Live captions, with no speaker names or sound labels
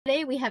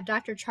Today we have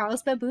Dr.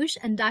 Charles Babbush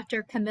and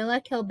Dr.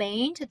 Camilla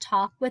Kilbane to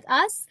talk with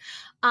us.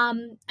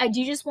 I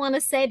do just want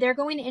to say they're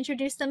going to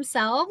introduce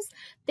themselves.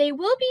 They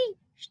will be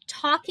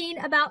talking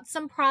about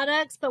some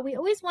products, but we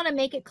always want to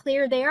make it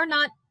clear they are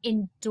not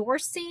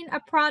endorsing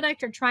a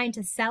product or trying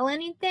to sell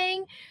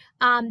anything.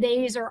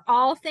 These are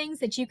all things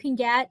that you can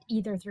get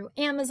either through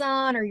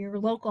Amazon or your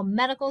local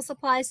medical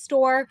supply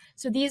store.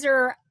 So these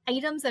are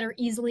items that are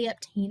easily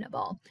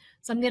obtainable.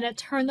 So I'm going to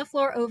turn the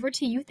floor over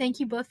to you. Thank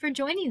you both for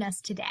joining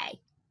us today.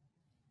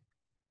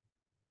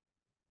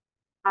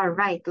 All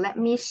right, let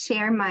me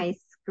share my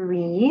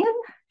screen.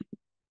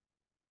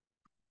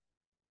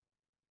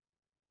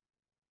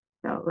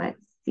 So let's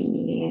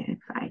see if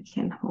I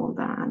can hold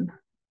on.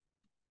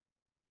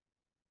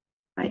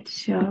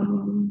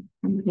 Slideshow.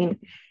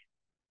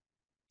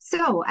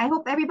 So I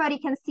hope everybody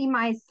can see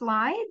my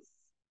slides.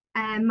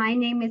 My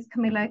name is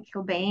Camilla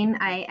Kilbane.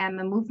 I am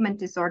a movement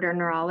disorder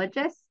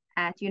neurologist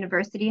at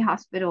University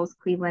Hospitals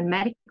Cleveland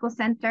Medical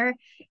Center,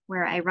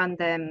 where I run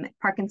the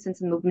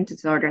Parkinson's Movement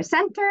Disorder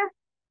Center.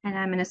 And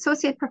I'm an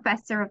associate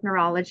professor of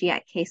neurology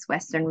at Case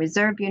Western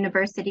Reserve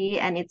University.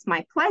 And it's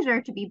my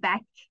pleasure to be back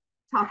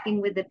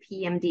talking with the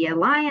PMD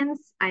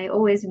Alliance. I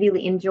always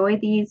really enjoy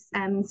these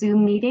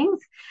Zoom meetings.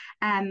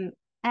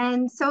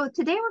 And so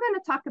today we're going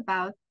to talk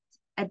about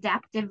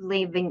adaptive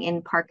living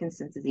in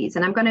Parkinson's disease.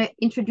 And I'm going to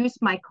introduce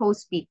my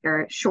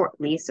co-speaker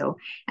shortly. So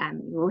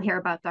we'll hear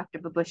about Dr.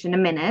 Babbush in a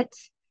minute.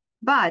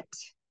 But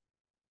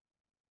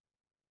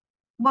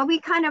what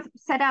we kind of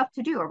set out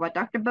to do, or what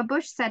Dr.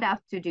 Babbush set out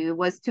to do,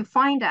 was to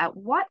find out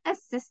what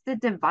assisted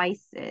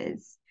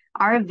devices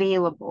are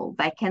available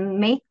that can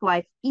make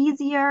life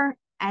easier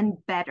and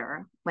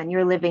better when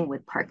you're living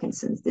with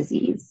Parkinson's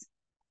disease.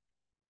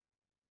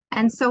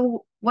 And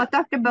so what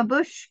Dr.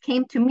 Babbush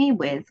came to me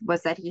with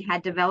was that he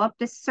had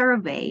developed a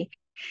survey,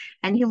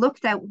 and he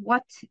looked at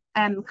what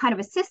kind of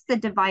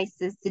assisted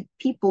devices did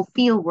people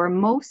feel were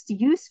most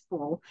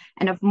useful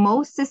and of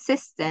most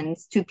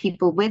assistance to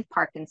people with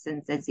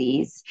Parkinson's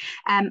disease.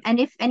 And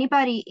if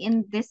anybody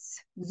in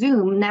this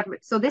Zoom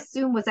this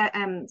Zoom was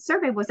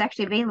survey was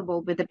actually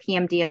available with the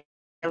PMD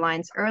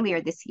Alliance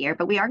earlier this year,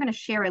 but we are going to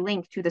share a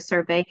link to the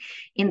survey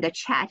in the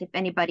chat if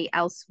anybody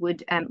else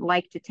would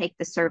like to take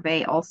the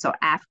survey also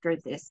after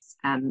this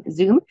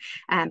Zoom,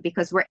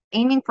 because we're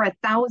aiming for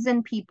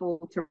 1,000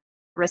 people to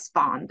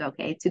respond,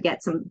 okay, to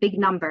get some big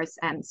numbers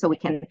so we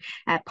can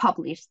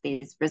publish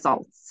these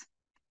results.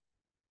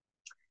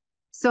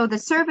 So the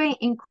survey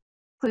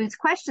includes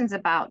questions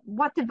about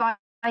what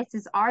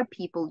devices are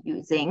people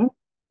using,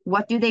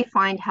 what do they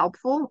find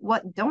helpful,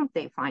 what don't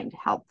they find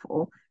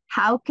helpful,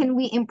 how can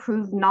we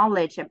improve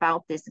knowledge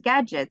about these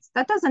gadgets?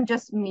 That doesn't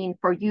just mean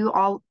for you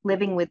all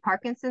living with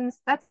Parkinson's,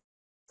 that's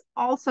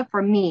also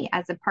for me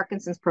as a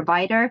Parkinson's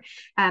provider.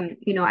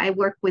 I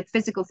work with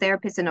physical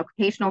therapists and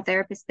occupational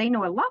therapists. They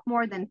know a lot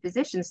more than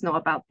physicians know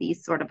about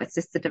these sort of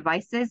assisted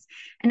devices.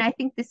 And I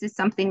think this is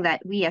something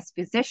that we as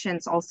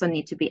physicians also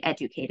need to be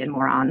educated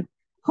more on.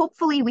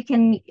 Hopefully we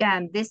can,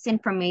 this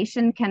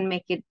information can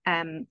make it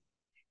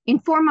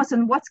inform us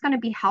on what's going to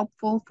be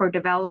helpful for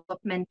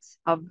development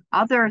of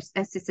other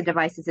assisted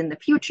devices in the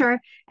future.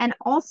 And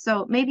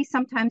also, maybe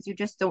sometimes you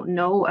just don't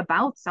know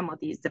about some of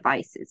these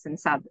devices and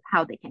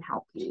how they can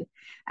help you.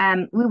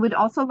 We would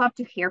also love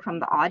to hear from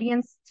the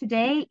audience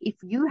today. If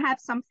you have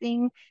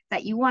something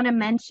that you want to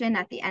mention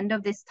at the end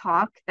of this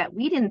talk that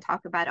we didn't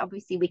talk about,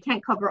 obviously we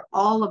can't cover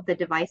all of the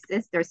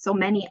devices. There's so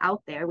many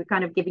out there. We're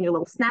kind of giving you a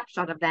little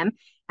snapshot of them.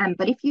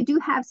 But if you do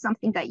have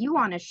something that you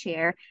want to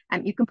share,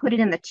 you can put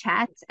it in the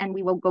chat and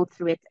we will go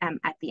through it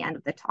at the end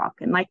of the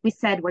talk. And like we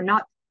said, we're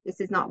not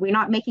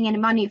making any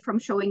money from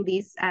showing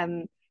these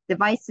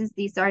devices.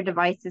 These are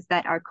devices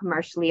that are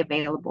commercially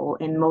available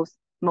in most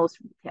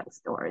retail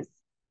stores.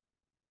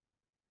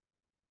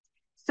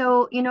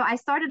 So, I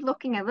started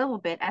looking a little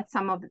bit at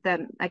some of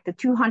the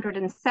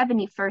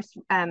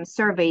 271st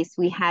surveys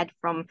we had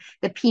from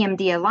the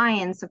PMD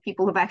Alliance of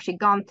people who've actually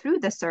gone through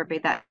the survey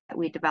that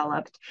we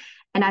developed.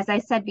 And as I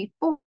said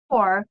before,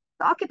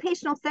 the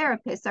occupational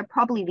therapists are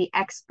probably the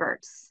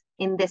experts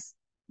in this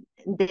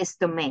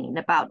domain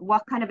about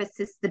what kind of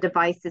assisted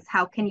devices,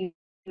 how can you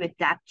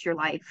adapt your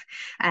life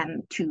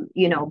to,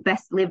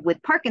 best live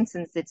with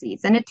Parkinson's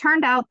disease. And it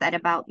turned out that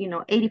about,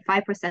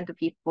 85% of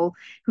people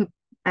who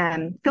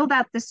filled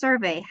out the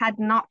survey had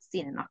not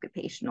seen an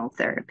occupational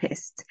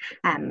therapist.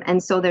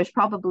 And so there's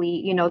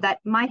probably, that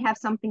might have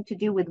something to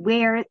do with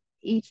where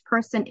each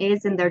person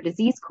is in their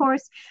disease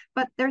course,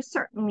 but there's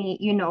certainly,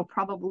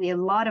 probably a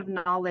lot of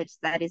knowledge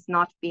that is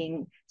not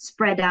being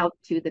spread out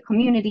to the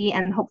community.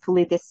 And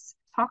hopefully this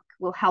talk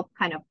will help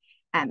kind of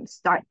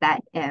start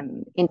that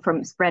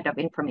spread of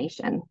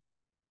information.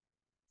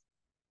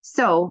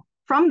 So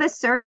from the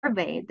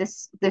survey,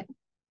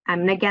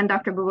 and again,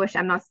 Dr. Babbush,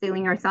 I'm not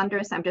stealing your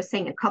thunder, so I'm just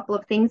saying a couple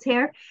of things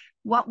here.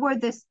 What were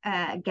the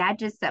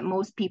gadgets that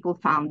most people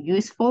found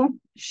useful?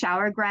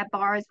 Shower grab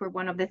bars were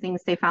one of the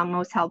things they found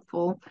most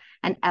helpful.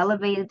 An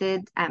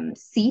elevated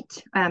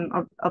seat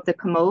of the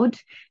commode.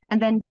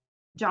 And then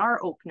jar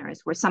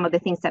openers were some of the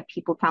things that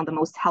people found the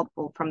most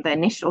helpful from the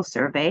initial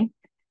survey.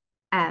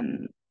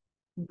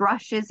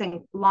 brushes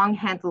and long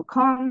handled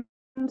combs,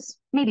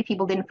 maybe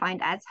people didn't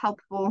find as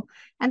helpful.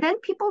 And then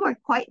people were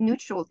quite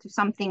neutral to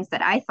some things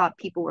that I thought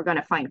people were going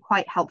to find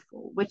quite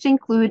helpful, which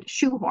include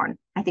shoehorn.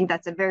 I think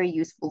that's a very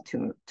useful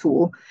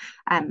tool.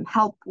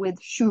 Help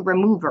with shoe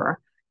remover.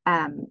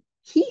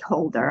 Key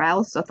holder, I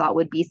also thought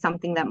would be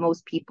something that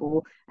most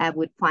people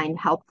would find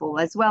helpful,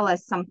 as well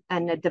as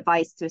a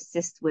device to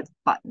assist with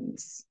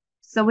buttons.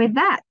 So with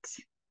that,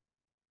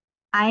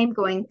 I'm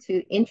going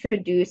to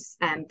introduce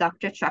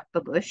Dr. Chuck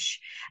Babbush.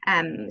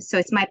 So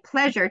it's my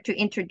pleasure to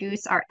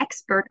introduce our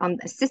expert on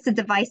assistive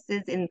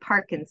devices in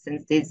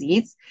Parkinson's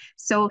disease.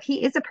 So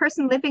he is a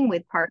person living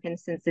with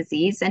Parkinson's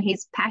disease, and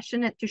he's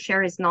passionate to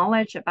share his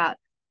knowledge about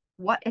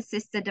what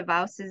assistive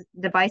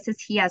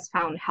devices he has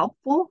found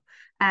helpful.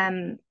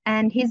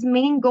 And his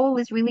main goal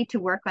is really to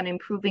work on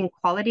improving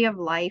quality of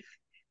life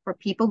for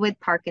people with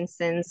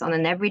Parkinson's on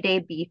an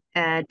everyday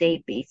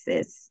day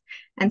basis.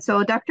 And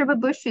so Dr.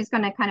 Babbush is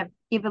going to kind of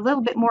give a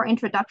little bit more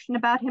introduction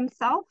about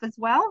himself as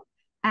well.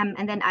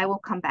 And then I will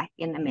come back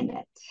in a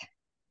minute.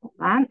 Hold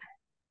on.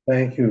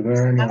 Thank you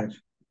very much.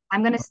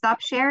 I'm going to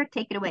stop share.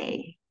 Take it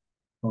away.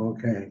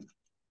 Okay.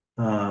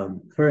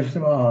 First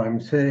of all,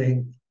 I'm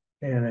sitting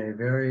in a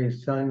very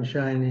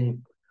sunshiny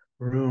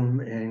room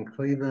in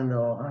Cleveland,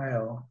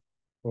 Ohio,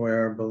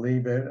 where,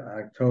 believe it,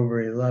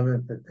 October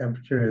 11th, the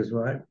temperature is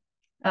what?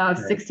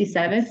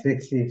 67.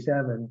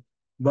 67.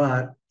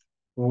 But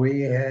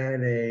we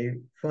had a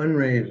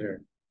fundraiser,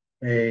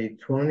 a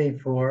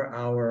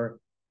 24-hour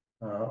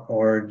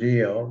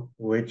ordeal,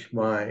 which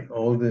my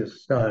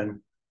oldest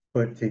son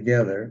put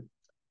together.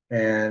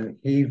 And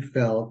he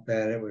felt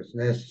that it was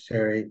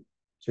necessary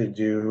to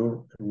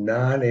do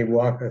not a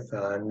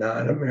walkathon,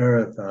 not a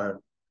marathon,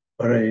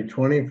 but a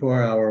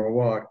 24-hour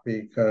walk,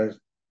 because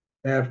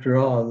after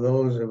all,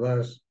 those of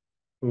us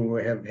who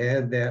have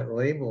had that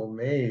label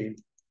made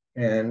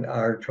and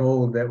are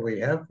told that we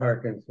have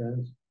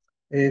Parkinson's,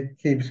 it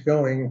keeps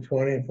going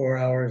 24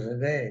 hours a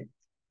day.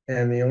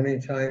 And the only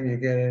time you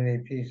get any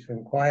peace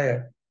and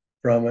quiet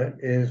from it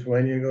is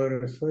when you go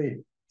to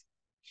sleep.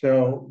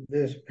 So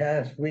this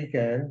past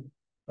weekend,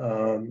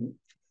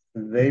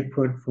 they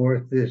put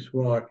forth this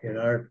walk in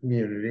our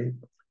community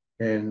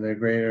in the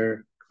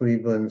greater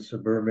Cleveland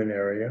suburban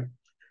area.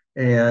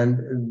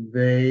 And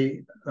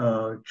they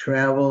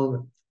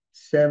traveled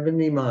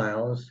 70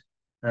 miles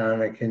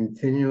on a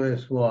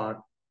continuous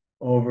walk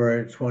over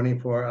a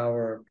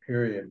 24-hour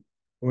period,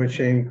 which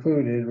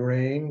included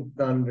rain,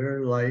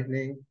 thunder,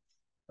 lightning,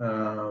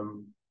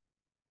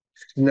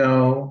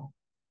 snow,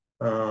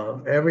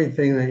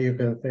 everything that you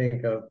can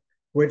think of,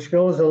 which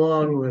goes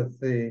along with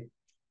the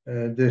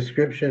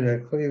description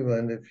of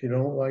Cleveland. If you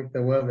don't like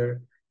the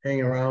weather,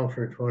 hang around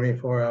for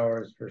 24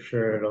 hours for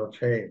sure, it'll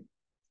change.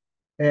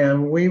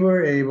 And we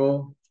were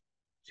able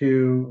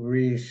to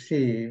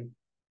receive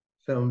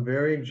some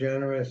very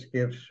generous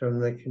gifts from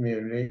the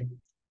community,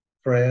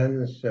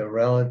 friends,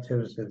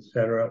 relatives,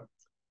 etc.,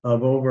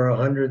 of over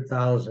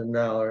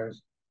 $100,000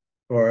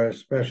 for a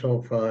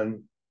special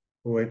fund,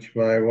 which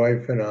my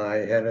wife and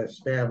I had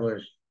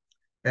established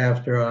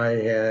after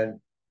I had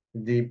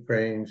deep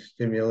brain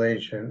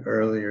stimulation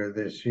earlier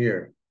this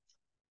year.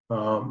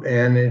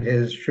 And it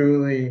has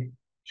truly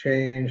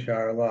changed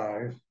our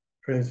lives,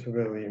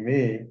 principally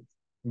me,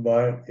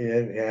 but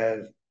it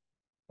has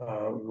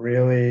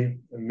really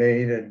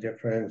made a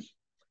difference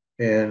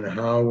in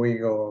how we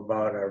go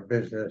about our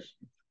business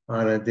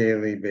on a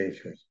daily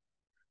basis.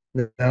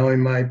 Now,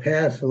 in my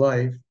past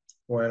life,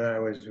 when I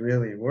was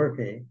really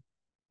working,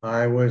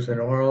 I was an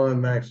oral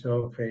and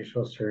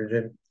maxillofacial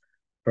surgeon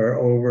for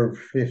over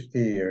 50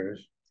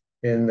 years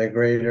in the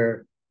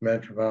greater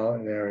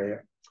metropolitan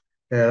area.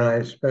 And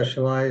I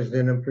specialized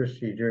in a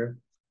procedure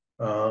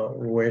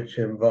which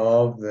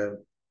involved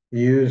the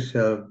use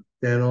of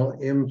dental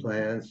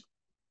implants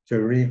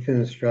to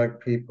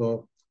reconstruct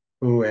people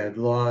who had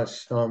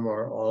lost some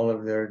or all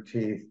of their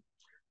teeth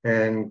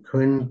and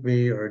couldn't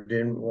be or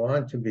didn't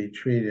want to be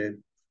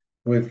treated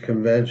with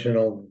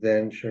conventional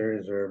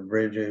dentures or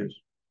bridges,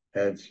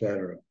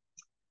 etc.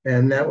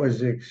 And that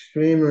was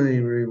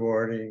extremely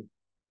rewarding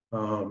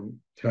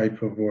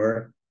type of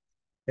work.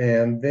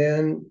 And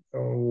then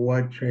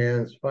what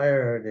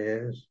transpired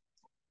is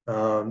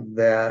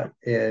that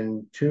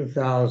in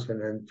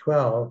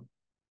 2012,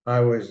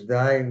 I was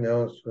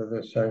diagnosed with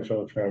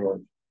essential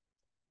tremor,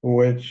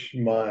 which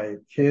my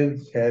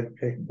kids had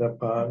picked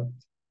up on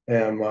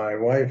and my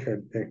wife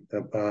had picked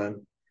up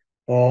on,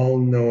 all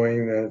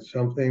knowing that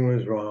something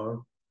was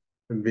wrong,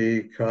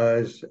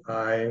 because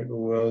I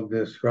will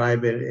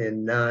describe it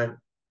in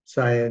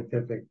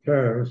non-scientific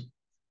terms.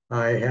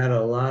 I had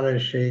a lot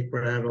of shake,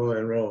 rattle,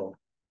 and roll.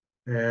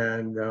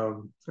 And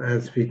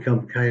that's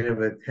become kind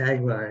of a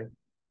tagline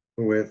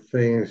with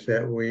things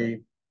that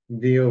we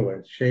deal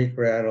with: shake,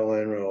 rattle,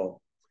 and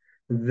roll.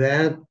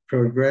 That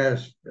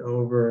progressed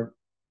over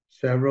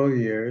several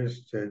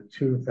years to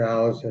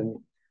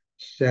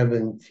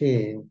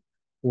 2017,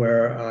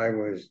 where I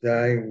was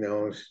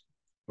diagnosed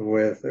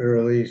with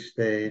early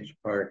stage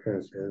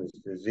Parkinson's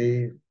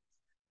disease.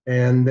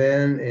 And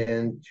then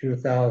in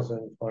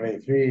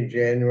 2023,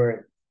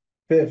 January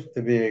 5th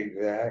to be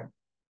exact,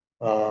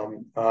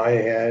 I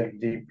had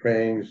deep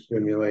brain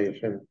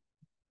stimulation,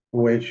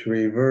 which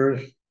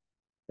reversed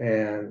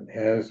and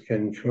has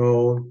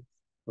controlled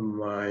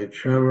my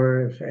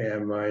tremors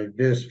and my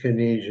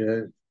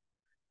dyskinesias,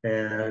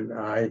 and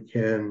I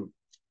can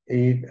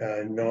eat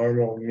a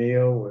normal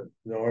meal with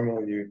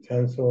normal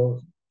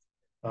utensils.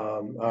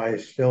 I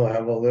still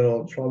have a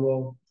little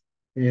trouble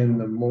in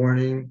the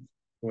morning,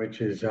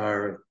 which is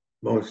our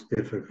most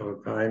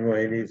difficult time,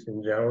 ladies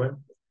and gentlemen,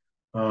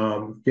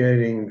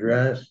 getting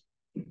dressed,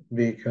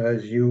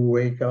 because you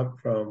wake up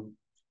from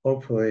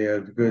hopefully a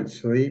good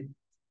sleep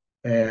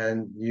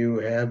and you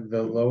have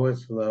the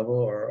lowest level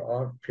or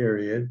off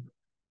period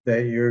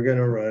that you're going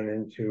to run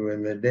into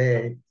in the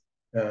day,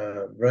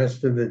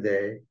 rest of the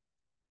day,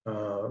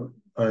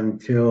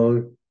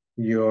 until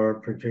your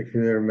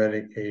particular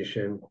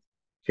medication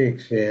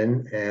kicks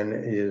in and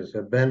is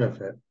a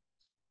benefit.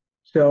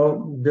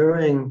 So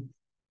during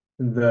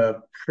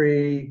the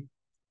pre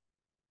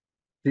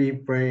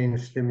deep brain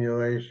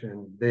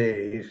stimulation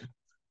days,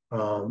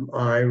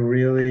 I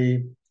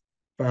really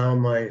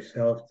found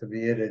myself to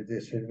be at a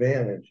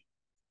disadvantage.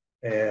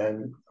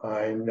 And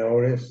I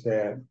noticed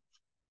that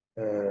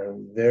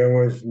there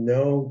was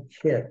no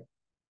kit,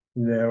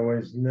 there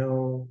was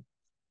no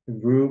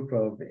group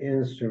of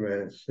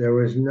instruments, there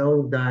was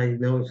no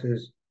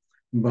diagnosis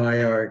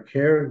by our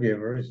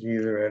caregivers,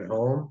 either at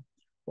home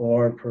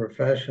or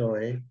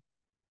professionally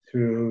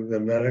through the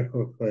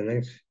medical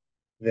clinics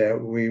that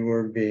we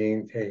were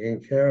being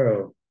taken care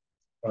of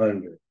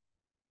under.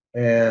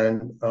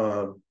 And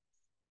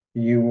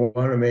you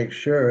want to make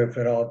sure, if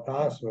at all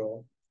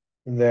possible,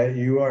 that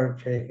you are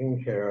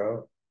taken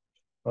care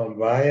of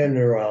by a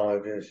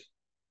neurologist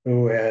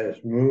who has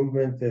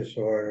movement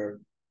disorder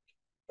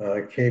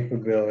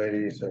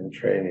capabilities and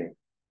training.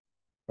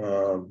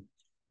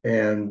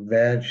 And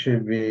that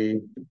should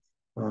be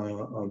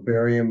a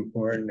very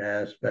important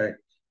aspect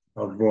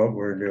of what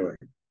we're doing.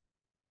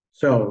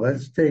 So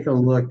let's take a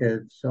look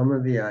at some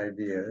of the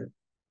ideas.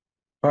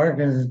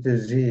 Parkinson's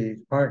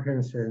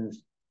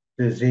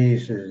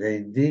disease is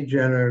a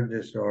degenerative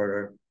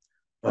disorder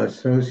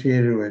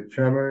associated with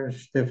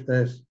tremors,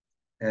 stiffness,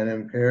 and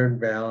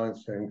impaired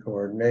balance and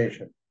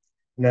coordination.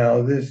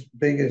 Now, this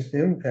biggest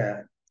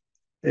impact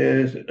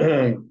is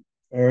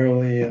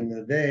early in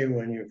the day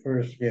when you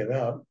first get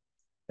up,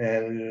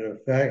 and it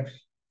affects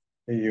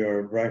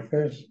your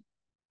breakfast,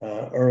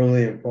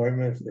 early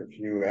appointments if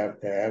you have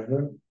to have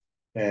them,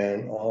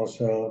 and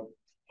also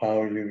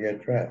how you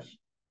get dressed.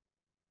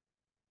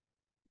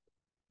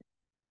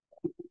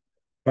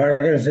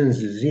 Parkinson's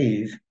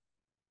disease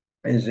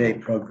is a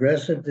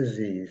progressive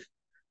disease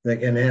that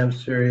can have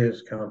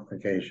serious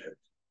complications.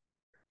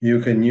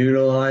 You can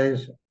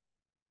utilize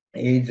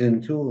aids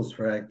and tools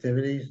for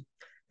activities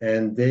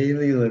and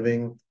daily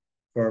living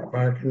for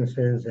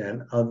Parkinson's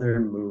and other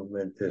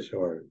movement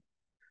disorders.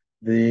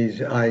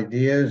 These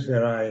ideas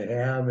that I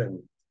have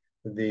and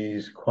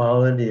these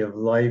quality of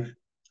life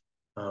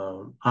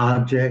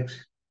objects,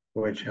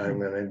 which I'm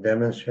going to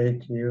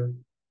demonstrate to you,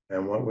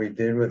 and what we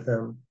did with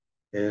them,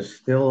 is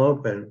still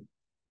open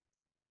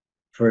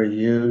for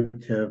you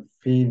to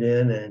feed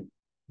in and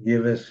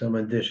give us some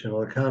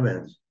additional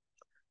comments.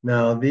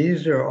 Now,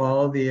 these are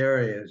all the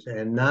areas,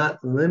 and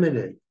not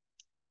limited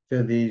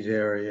to these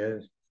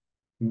areas,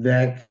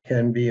 that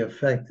can be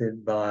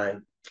affected by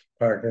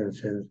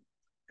Parkinson's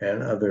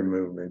and other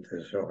movement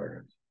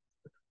disorders.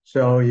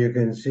 So you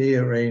can see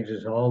it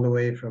ranges all the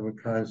way from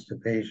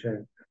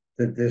constipation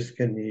to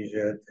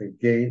dyskinesia to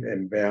gait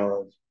and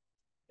balance.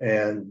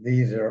 And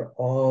these are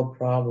all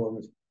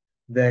problems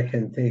that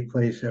can take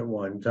place at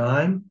one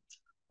time,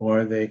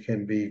 or they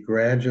can be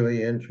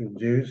gradually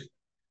introduced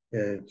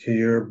to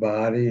your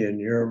body and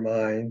your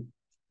mind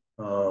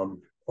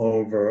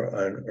over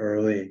an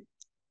early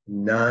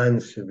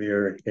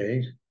non-severe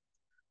case.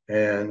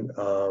 And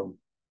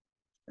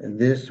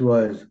this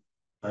was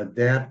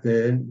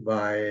adapted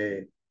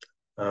by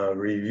a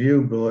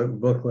review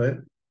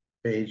booklet,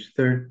 page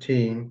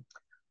 13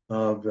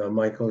 of the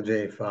Michael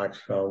J. Fox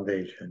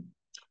Foundation.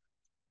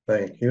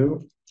 Thank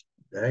you.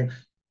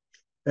 Next.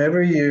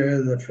 Every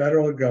year, the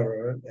federal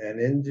government and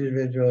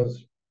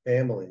individuals'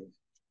 families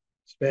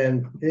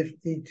spend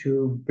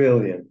 $52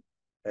 billion.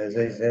 As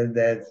I said,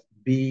 that's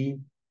B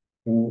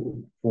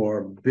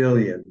for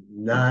billion,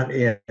 not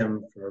M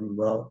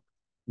for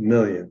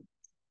million.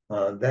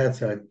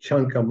 That's a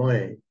chunk of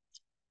money.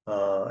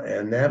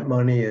 And that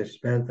money is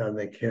spent on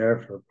the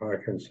care for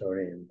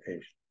Parkinsonian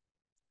patients.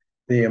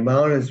 The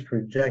amount is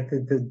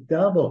projected to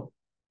double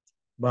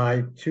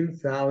by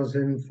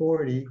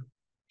 2040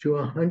 to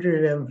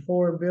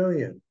 104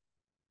 billion.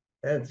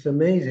 That's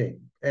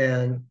amazing.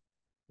 And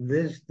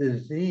this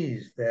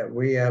disease that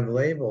we have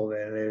labeled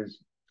and is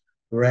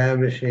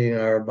ravishing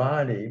our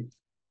body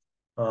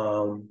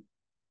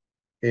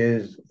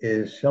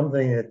is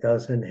something that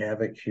doesn't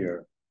have a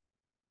cure.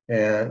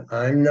 And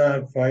I'm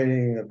not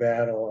fighting the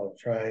battle of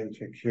trying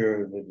to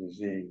cure the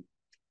disease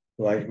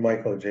like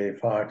Michael J.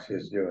 Fox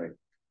is doing.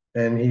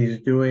 And he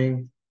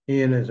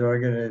and his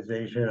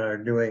organization are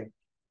doing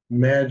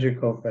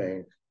magical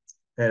things.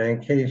 And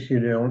in case you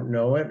don't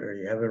know it or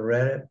you haven't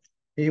read it,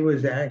 he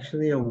was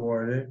actually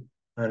awarded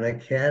an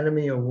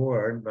Academy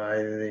Award by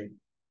the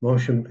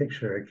Motion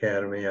Picture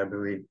Academy, I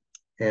believe,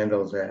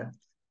 handles that,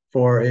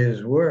 for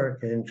his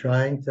work in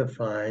trying to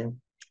find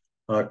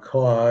a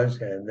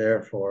cause and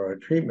therefore a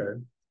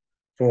treatment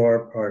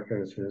for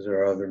Parkinson's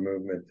or other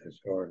movement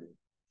disorders.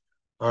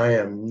 I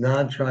am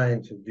not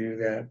trying to do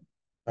that.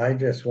 I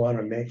just want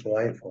to make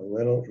life a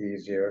little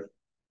easier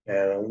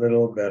and a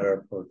little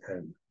better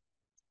potential.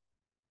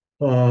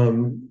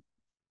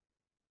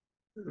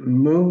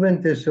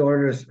 Movement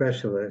disorder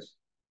specialists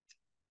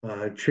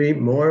treat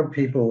more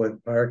people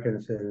with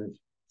Parkinson's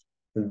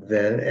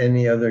than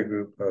any other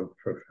group of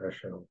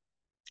professionals.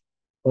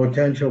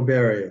 Potential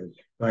barriers.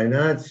 By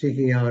not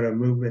seeking out a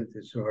movement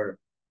disorder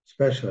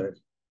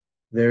specialist,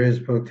 there is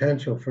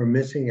potential for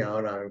missing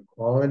out on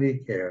quality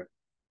care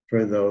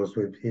for those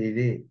with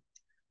PD,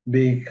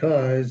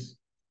 because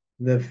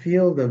the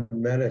field of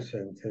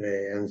medicine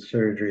today, and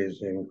surgery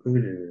is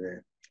included in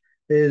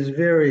it, is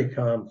very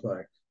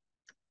complex.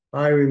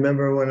 I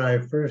remember when I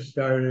first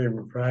started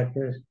in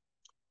practice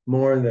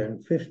more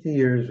than 50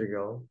 years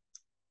ago,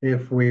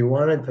 if we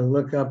wanted to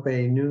look up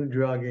a new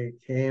drug,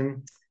 it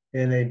came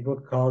in a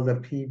book called the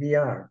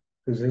PDR,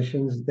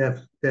 Physician's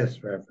Desk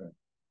Reference.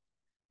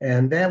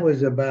 And that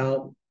was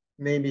about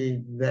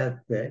maybe that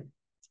thick.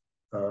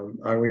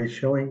 Are we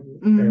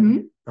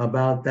showing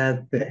about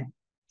that thick?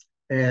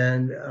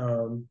 And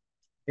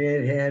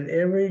it had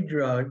every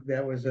drug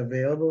that was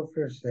available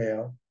for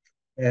sale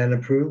and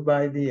approved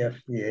by the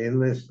FDA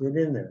listed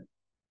in there.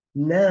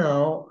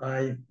 Now,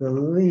 I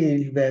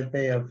believe that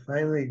they have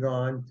finally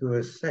gone to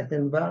a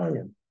second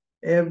volume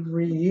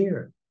every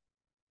year.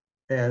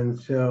 And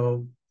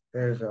so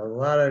there's a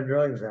lot of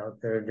drugs out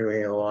there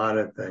doing a lot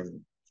of things.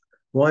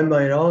 One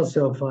might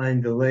also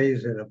find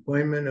delays in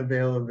appointment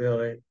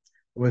availability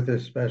with a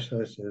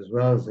specialist, as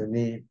well as the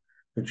need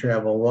to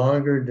travel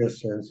longer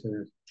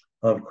distances,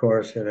 of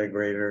course, at a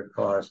greater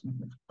cost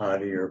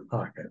out of your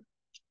pocket.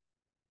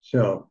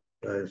 So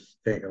let's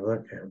take a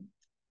look at it.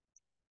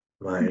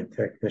 My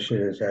technician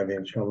is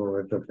having trouble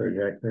with the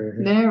projector.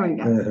 There we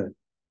go.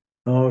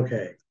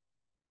 Okay.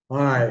 All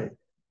right.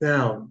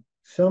 Now,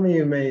 some of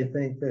you may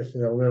think this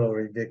is a little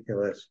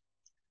ridiculous,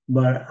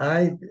 but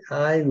I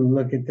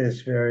look at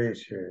this very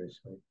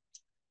seriously.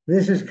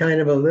 This is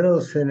kind of a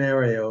little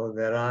scenario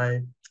that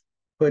I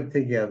put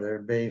together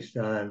based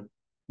on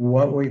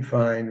what we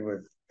find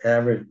with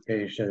average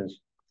patients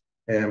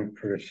and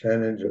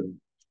percentage of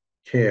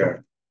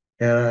care.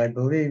 And I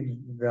believe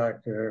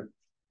Dr.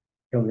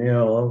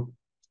 Camilla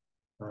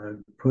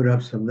put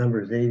up some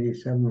numbers,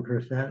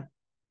 87%.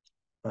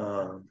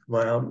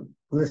 Well,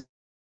 listen.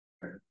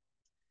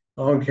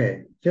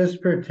 Okay,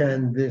 just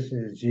pretend this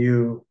is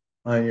you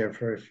on your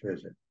first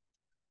visit.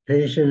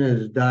 Patient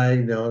is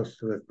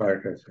diagnosed with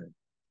Parkinson.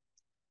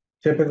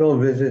 Typical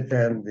visit to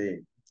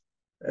MD.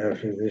 A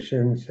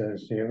physician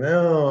says to you,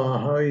 "Oh,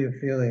 how are you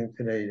feeling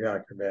today,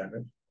 Dr.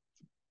 Babbush?"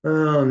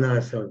 "Oh,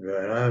 not so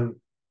good.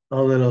 I'm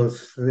a little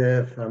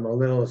stiff. I'm a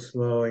little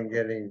slow in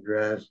getting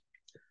dressed.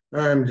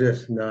 I'm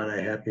just not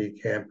a happy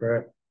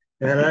camper,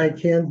 and I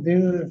can't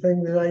do the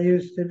things I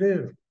used to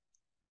do,"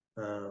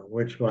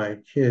 which my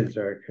kids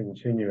are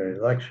continually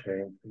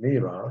lecturing to me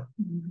about.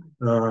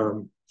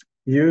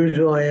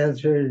 Usual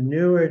answer,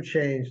 new or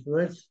changed.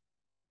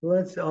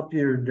 Let's up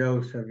your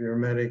dose of your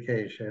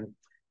medication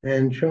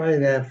and try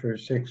that for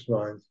 6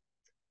 months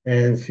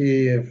and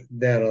see if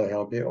that'll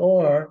help you.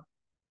 Or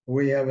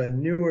we have a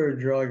newer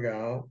drug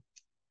out,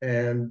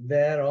 and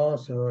that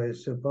also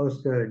is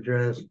supposed to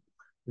address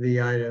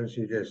the items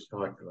you just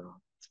talked about.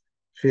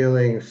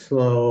 Feeling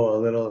slow, a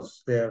little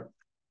stiff,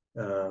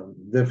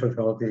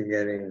 difficulty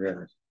getting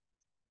dressed.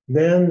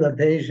 Then the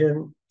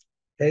patient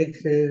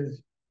takes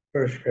his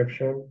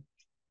prescription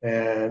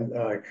and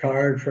a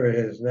card for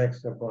his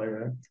next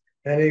appointment,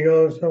 and he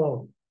goes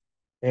home.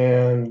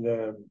 And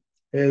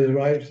his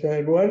wife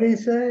said, "What did he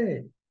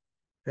say?"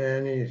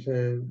 And he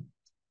said,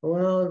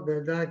 "Well,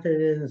 the doctor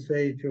didn't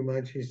say too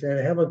much. He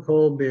said, have a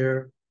cold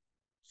beer,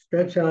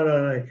 stretch out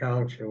on a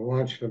couch and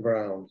watch the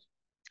Browns."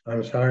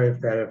 I'm sorry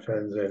if that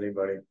offends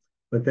anybody,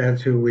 but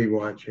that's who we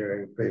watch here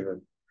in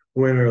Cleveland.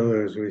 Win or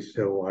lose, we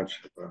still watch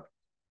the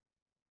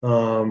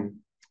Browns.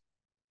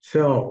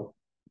 So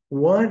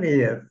what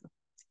if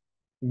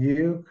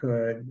you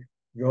could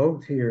go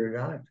to your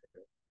doctor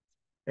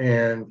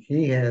and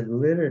he had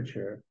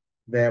literature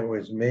that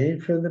was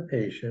made for the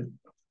patient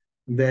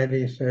that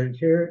he said,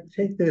 "Here,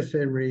 take this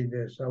and read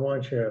this. I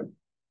want you to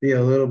be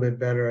a little bit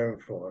better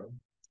informed."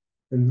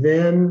 And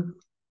then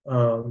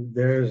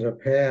there's a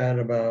pad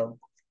about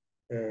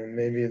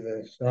maybe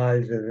the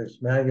size of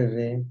this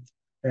magazine,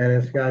 and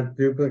it's got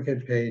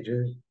duplicate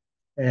pages,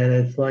 and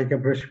it's like a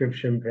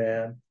prescription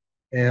pad.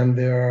 And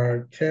there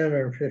are 10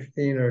 or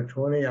 15 or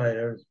 20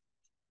 items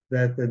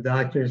that the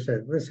doctor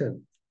said,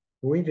 "Listen,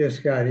 we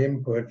just got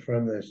input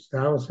from this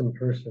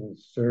 1,000-person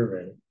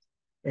survey,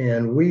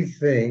 and we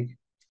think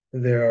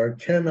there are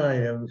 10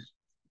 items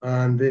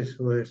on this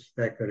list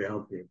that could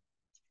help you."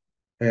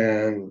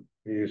 And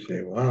you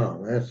say,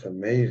 "Wow, that's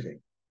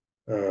amazing."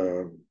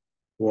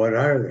 what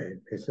are they?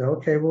 They said,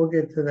 okay, we'll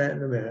get to that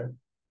in a minute.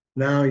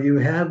 Now you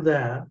have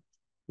that.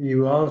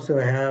 You also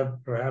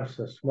have perhaps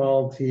a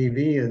small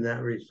TV in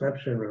that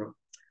reception room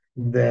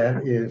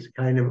that is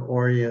kind of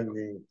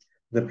orienting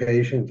the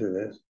patient to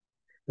this.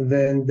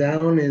 Then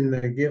down in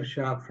the gift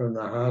shop from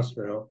the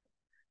hospital,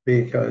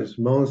 because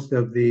most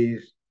of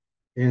these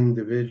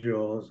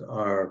individuals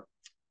are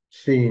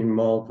seen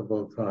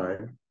multiple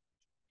times,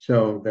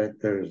 so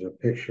that there's a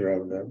picture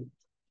of them.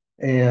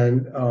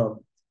 And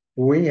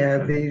we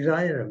have these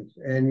items,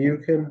 and you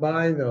can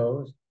buy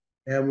those,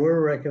 and we're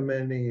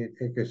recommending you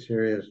take a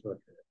serious look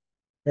at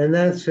it. And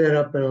that's set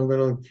up in a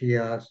little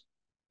kiosk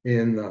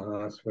in the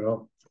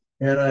hospital.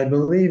 And I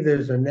believe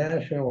there's a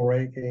national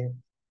ranking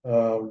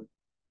of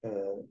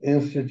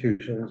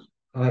institutions,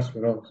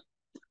 hospitals,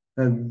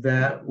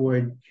 that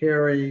would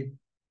carry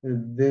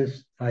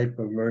this type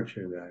of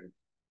merchandise.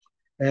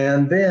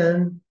 And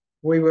then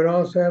we would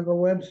also have a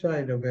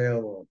website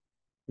available.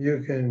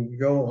 You can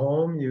go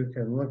home, you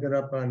can look it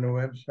up on the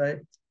website,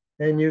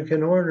 and you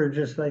can order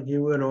just like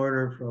you would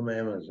order from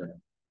Amazon.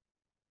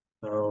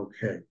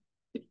 Okay,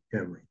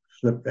 can we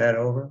flip that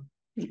over?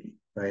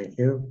 Thank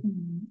you.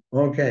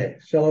 Okay,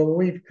 so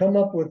we've come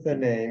up with the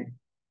name,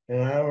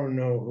 and I don't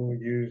know who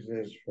used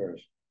this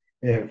first.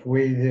 If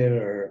we did,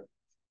 or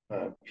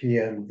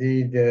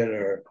PMD did,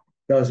 or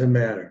doesn't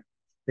matter.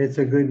 It's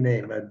a good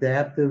name,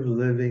 Adaptive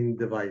Living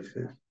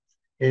Devices.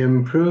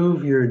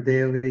 Improve your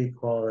daily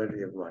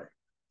quality of life.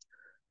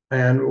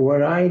 And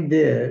what I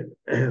did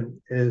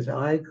is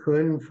I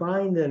couldn't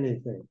find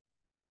anything.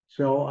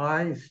 So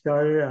I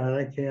started on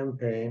a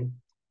campaign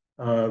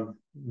of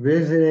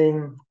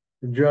visiting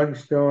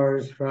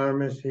drugstores,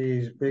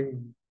 pharmacies,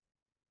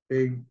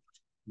 big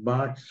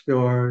box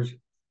stores,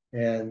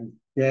 and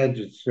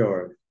gadget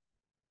stores.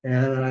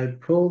 And I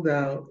pulled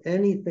out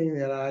anything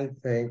that I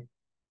think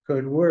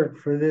could work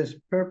for this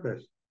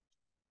purpose.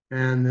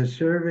 And the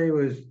survey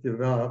was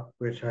developed,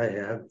 which I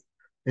have,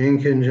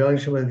 in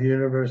conjunction with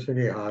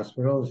university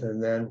hospitals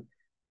and then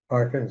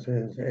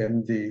Parkinson's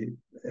MD,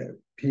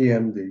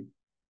 PMD.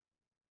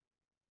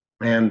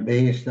 And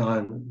based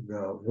on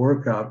the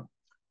workup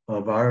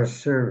of our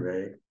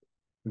survey,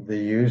 the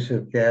use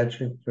of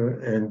gadgets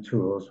and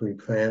tools, we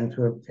plan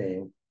to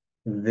obtain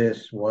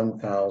this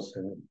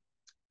 1,000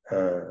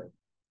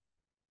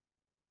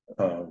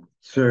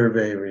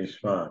 survey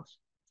response.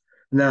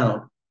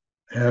 Now,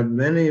 have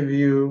many of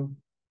you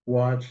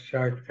watched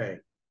Shark Tank?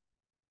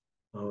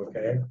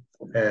 Okay,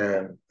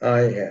 and I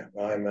have.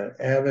 I'm an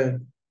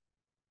avid,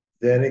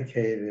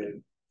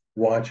 dedicated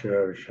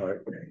watcher of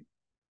Shark Tank.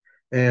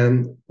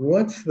 And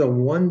what's the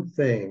one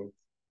thing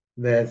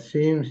that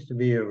seems to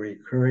be a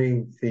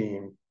recurring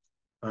theme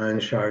on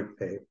Shark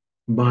Tank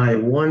by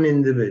one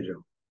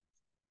individual,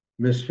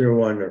 Mr.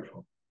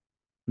 Wonderful?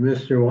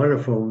 Mr.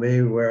 Wonderful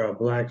may wear a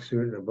black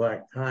suit and a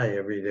black tie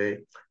every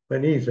day,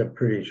 but he's a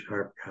pretty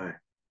sharp guy.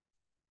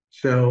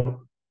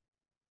 So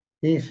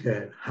he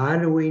said, how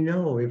do we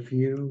know if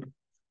you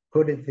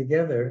put it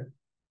together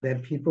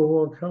that people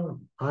will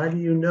come? How do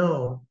you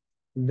know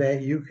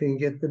that you can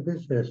get the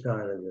business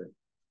out of it?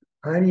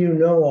 How do you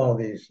know all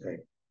these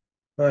things?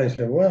 I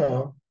said,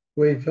 well,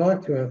 we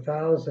talked to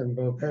 1,000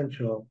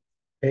 potential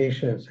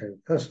patients and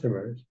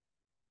customers,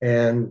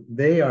 and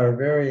they are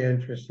very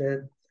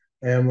interested.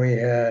 And we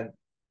had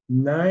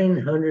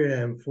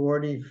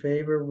 940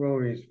 favorable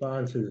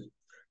responses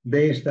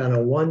based on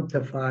a 1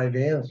 to 5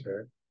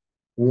 answer,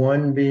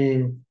 1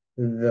 being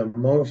the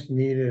most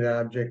needed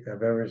object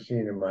I've ever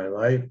seen in my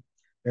life,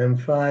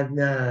 and 5,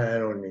 nah, I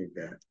don't need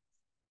that.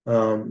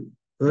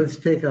 Let's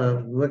take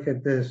a look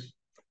at this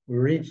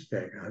reach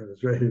stick. I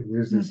was ready to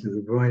use this as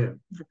a void.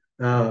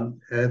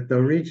 At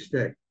the reach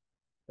stick,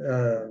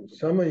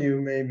 some of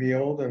you may be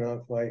old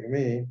enough like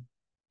me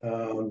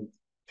to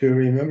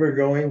remember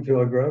going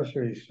to a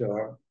grocery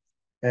store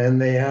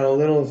and they had a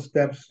little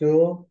step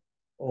stool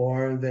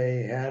or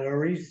they had a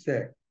reach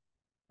stick.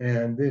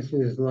 And this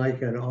is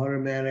like an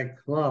automatic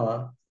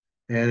claw,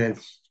 and it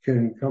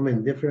can come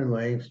in different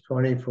lengths,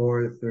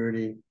 24,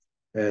 30,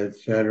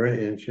 etc.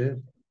 inches.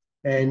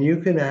 And you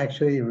can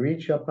actually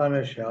reach up on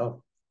a shelf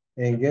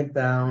and get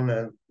down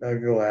a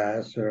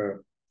glass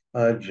or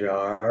a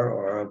jar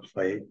or a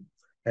plate.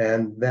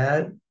 And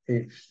that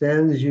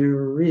extends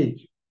your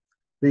reach,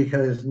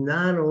 because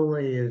not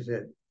only is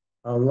it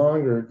a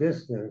longer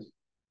distance,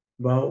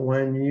 but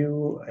when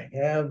you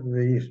have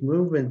these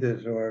movement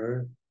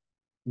disorders,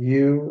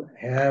 you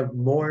have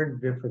more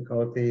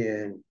difficulty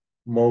in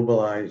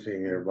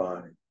mobilizing your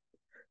body.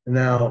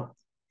 Now,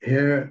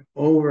 here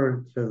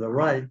over to the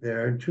right,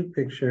 there are 2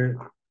 pictures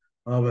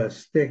of a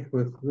stick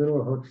with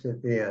little hooks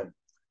at the end.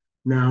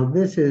 Now,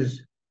 this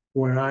is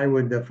what I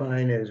would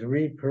define as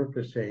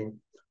repurposing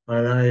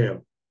an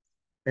item.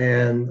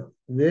 And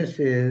this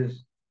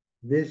is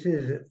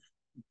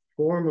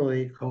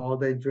formally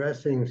called a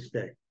dressing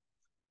stick.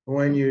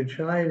 When you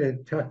try to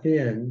tuck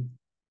in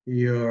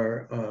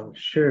your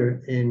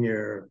shirt in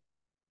your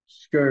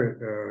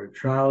skirt or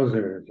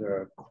trousers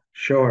or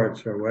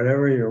shorts or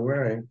whatever you're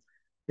wearing,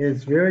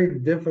 it's very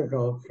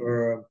difficult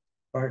for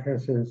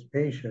Parkinson's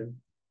patient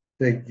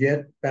to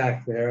get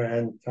back there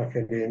and tuck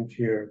it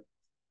into your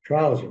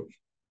trousers.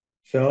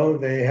 So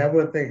they have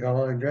what they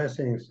call a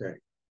dressing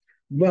stick.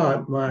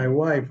 But my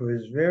wife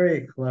was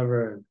very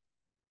clever in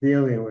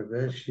dealing with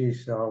this. She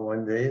saw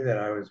one day that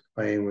I was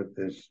playing with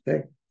this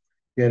stick,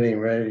 getting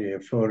ready to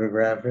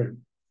photograph it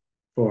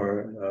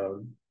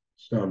for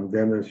some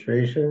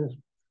demonstrations.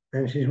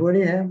 And she said, "What do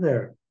you have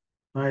there?"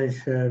 I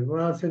said,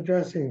 "Well, it's a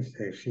dressing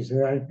stick." She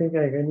said, "I think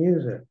I can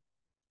use it."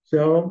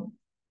 So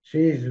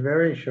she's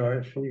very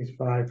short. She's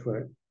 5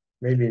 foot,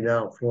 maybe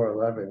now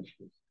 4'11".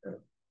 She's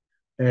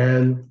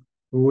and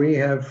we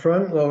have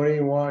front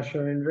loading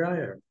washer and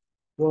dryer.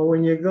 Well,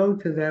 when you go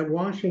to that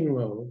washing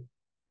load,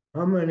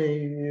 how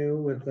many of you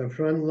with the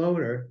front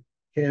loader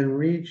can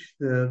reach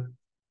the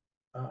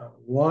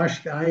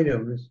washed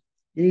items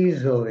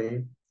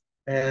easily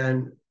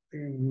and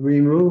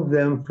remove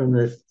them from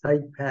this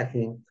tight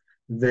packing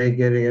they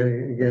get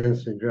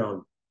against the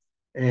drum?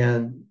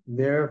 And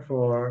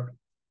therefore,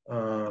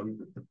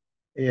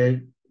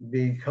 it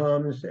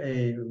becomes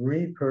a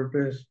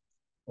repurposed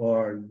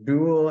or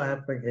dual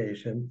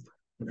application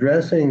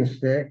dressing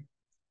stick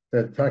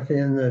to tuck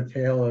in the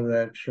tail of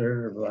that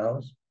shirt or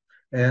blouse,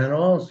 and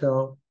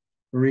also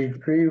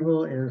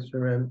retrieval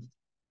instrument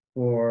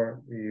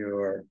for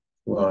your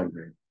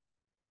laundry.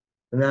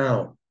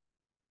 Now,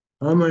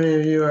 how many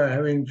of you are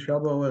having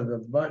trouble with a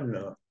button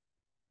up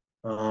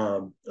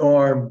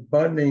or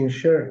buttoning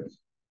shirts?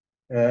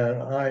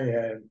 And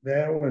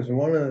that was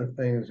one of the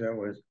things that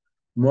was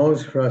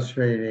most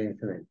frustrating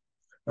to me.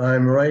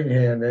 I'm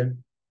right-handed,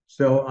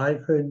 so I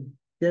could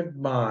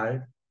get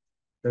by,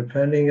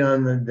 depending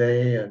on the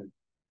day and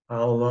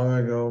how long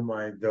ago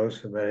my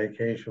dose of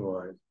medication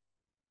was.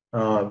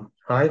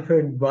 I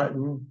could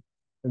button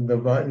the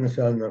buttons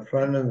on the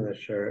front of the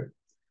shirt,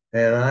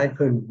 and I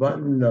could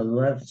button the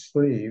left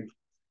sleeve,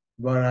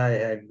 but I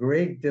had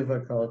great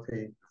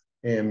difficulty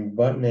in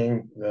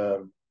buttoning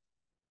the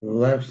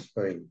left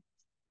sleeve.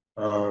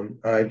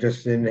 I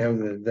just didn't have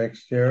the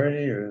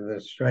dexterity or the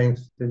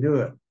strength to do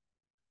it.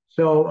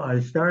 So I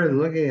started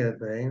looking at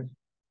things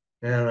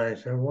and I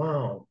said,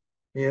 wow,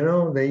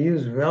 they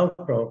use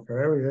Velcro for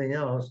everything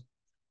else.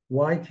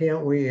 Why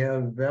can't we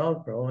have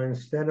Velcro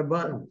instead of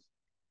buttons?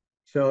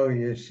 So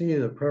you see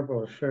the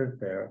purple shirt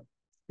there.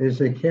 Is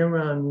the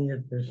camera on me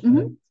at this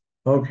time?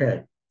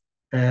 Okay.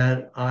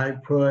 And I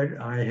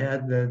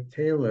had the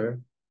tailor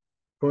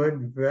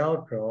put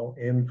Velcro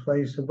in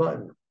place of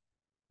buttons.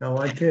 Now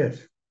like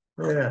this.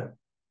 Look at that.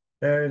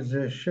 There's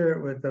a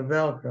shirt with the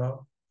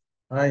Velcro.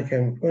 I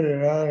can put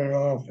it on and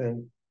off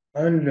in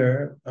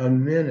under a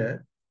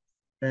minute,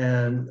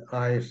 and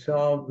I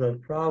solved the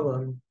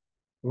problem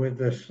with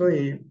the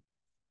sleeve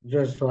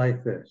just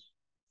like this,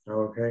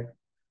 okay?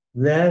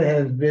 That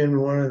has been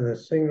one of the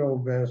single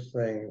best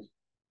things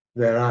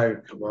that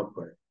I've come up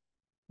with.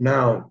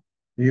 Now,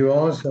 you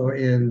also,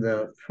 in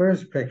the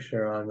first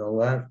picture on the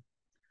left,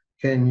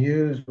 can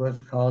use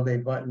what's called a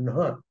button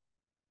hook.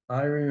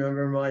 I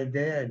remember my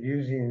dad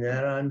using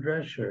that on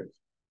dress shirts.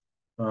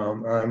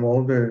 I'm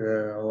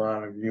older than a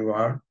lot of you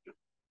are,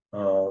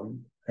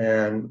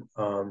 and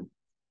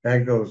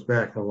that goes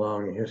back a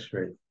long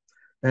history.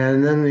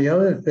 And then the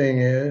other thing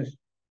is,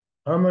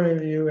 how many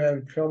of you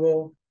have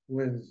trouble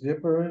with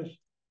zippers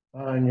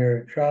on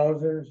your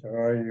trousers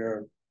or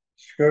your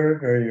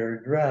skirt or your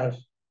dress,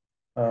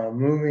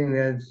 moving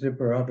that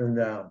zipper up and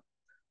down?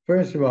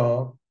 First of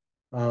all,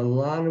 a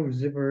lot of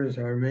zippers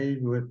are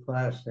made with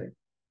plastic,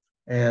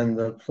 and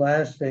the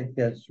plastic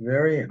gets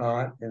very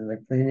hot in the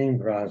cleaning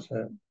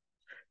process.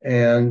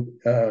 And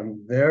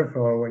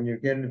therefore, when you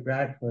get it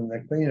back from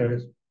the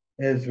cleaners,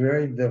 it's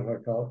very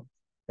difficult,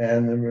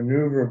 and the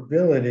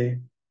maneuverability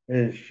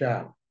is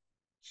shot.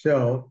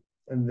 So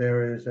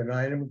there is an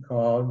item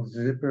called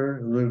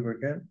zipper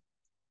lubricant.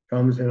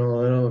 Comes in a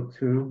little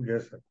tube,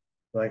 just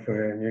like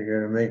when you're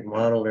going to make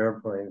model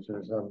airplanes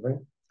or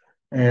something.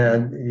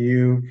 And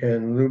you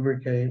can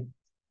lubricate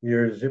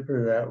your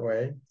zipper that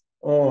way,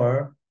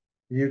 or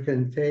you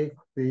can take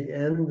the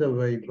end of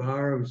a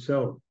bar of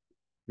soap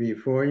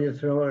before you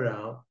throw it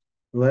out,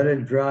 let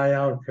it dry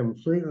out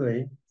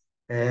completely,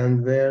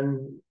 and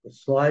then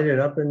slide it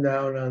up and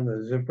down on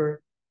the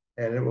zipper,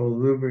 and it will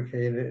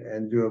lubricate it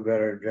and do a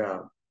better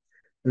job.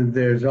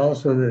 There's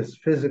also this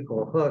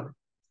physical hook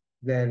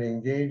that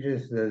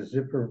engages the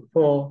zipper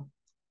pull.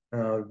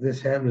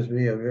 This happens to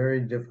be a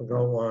very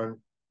difficult one,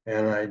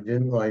 and I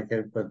didn't like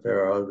it, but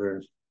there are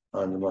others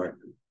on the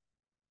market.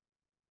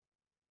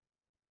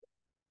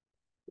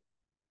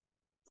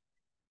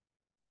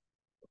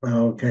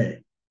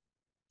 Okay.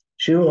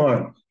 Shoe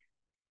horns.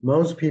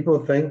 Most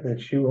people think that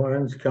shoe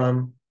horns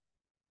come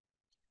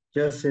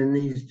just in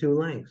these two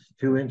lengths,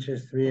 2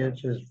 inches, 3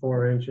 inches,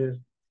 4 inches,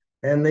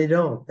 and they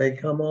don't. They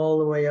come all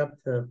the way up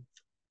to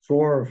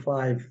 4 or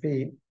 5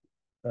 feet.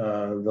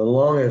 The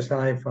longest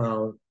I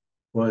found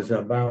was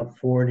about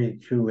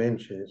 42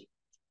 inches.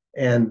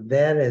 And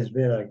that has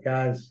been a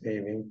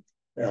God-saving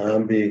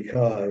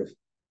because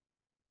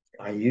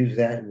I use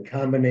that in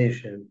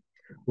combination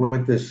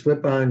with the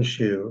slip-on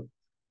shoe,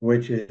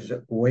 which is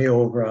way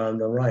over on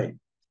the right.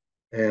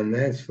 And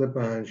that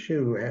slip-on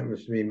shoe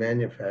happens to be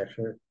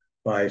manufactured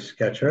by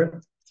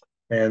Skechers,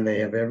 and they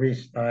have every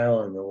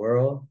style in the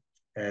world,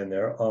 and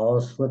they're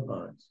all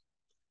slip-ons.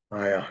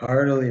 I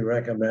heartily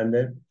recommend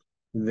it.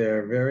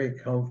 They're very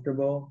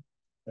comfortable,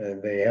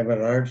 and they have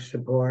an arch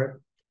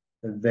support.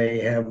 They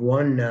have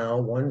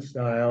one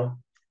style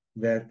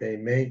that they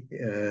make,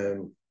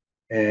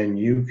 and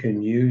you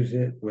can use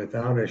it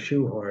without a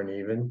shoehorn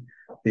even,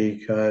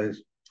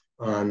 because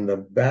on the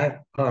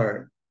back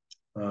part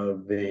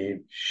of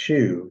the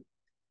shoe,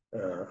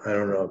 I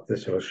don't know if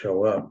this will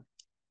show up,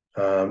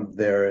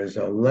 there is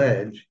a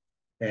ledge,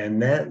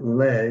 and that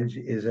ledge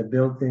is a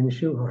built-in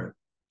shoehorn.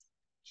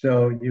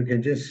 So you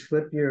can just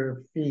slip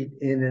your feet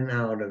in and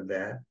out of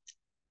that.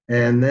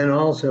 And then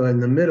also in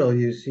the middle,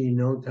 you see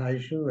no-tie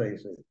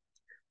shoelaces.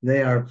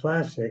 They are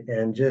plastic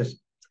and just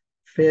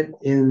fit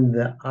in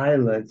the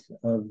eyelets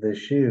of the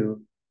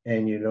shoe,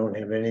 and you don't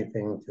have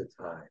anything to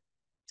tie.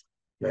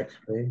 Next,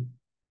 please.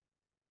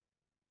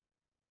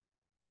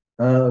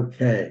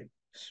 Okay,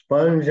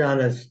 sponge on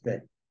a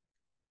stick.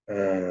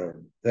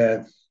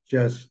 That's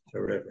just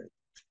terrific.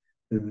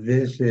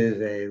 This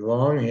is a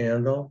long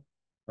handle.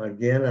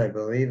 Again, I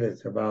believe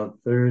it's about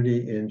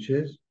 30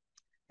 inches,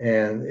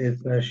 and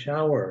it's a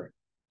shower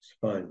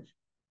sponge.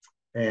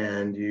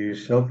 And you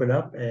soap it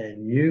up,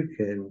 and you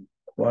can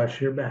wash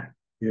your back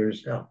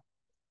yourself.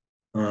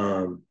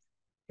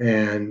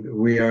 And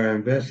we are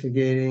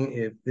investigating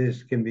if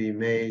this can be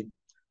made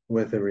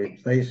with a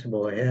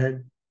replaceable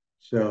head.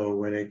 So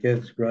when it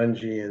gets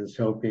grungy and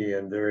soapy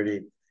and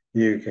dirty,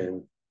 you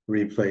can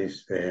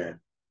replace the head.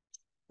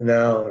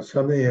 Now,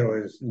 something that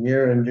was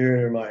near and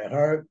dear to my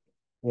heart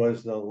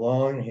was the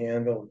long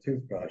handle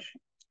toothbrush.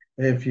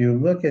 If you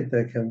look at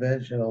the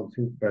conventional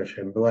toothbrush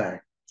in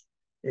black,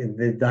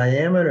 the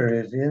diameter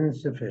is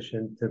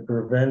insufficient to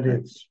prevent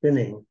it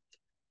spinning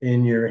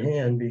in your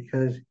hand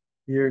because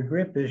your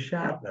grip is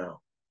shot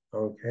now,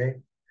 okay?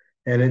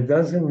 And it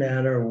doesn't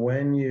matter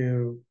when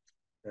you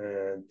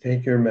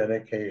take your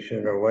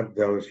medication or what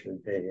dose you're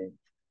taking.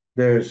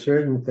 There are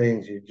certain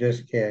things you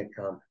just can't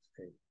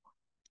compensate.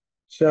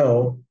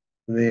 So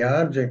the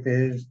object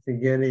is to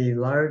get a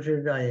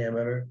larger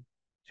diameter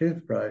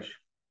toothbrush,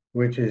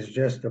 which is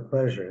just a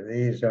pleasure.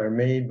 These are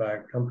made by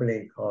a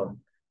company called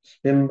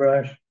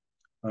Spinbrush.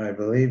 I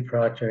believe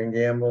Procter &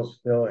 Gamble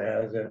still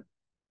has it.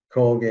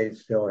 Colgate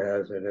still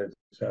has it,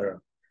 etc.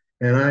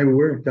 And I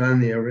worked on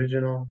the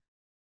original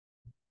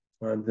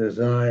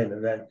design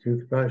of that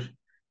toothbrush.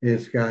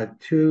 It's got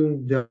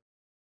two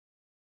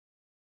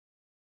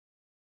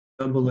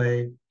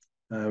AA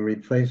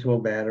replaceable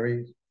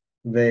batteries.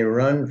 They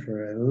run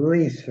for at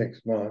least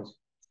 6 months,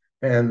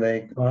 and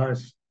they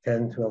cost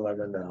 $10 to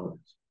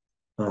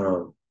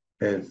 $11.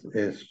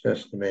 It's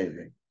just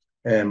amazing.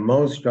 And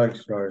most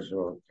drugstores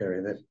will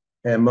carry this,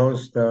 and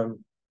most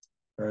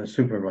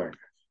supermarkets.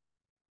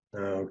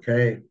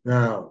 Okay,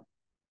 now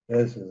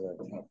this is a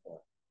tough one.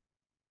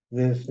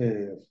 This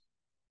is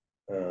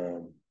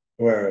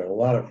where a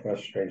lot of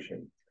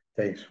frustration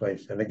takes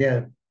place. And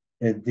again,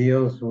 it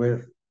deals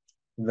with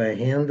the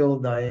handle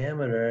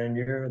diameter and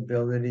your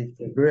ability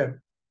to grip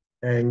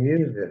and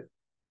use it.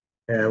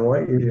 And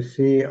what you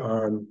see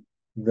on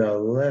the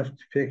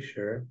left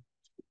picture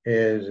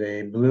is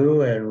a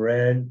blue and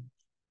red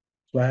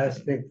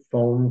plastic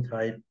foam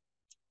type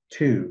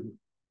tube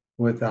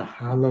with a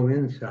hollow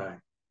inside.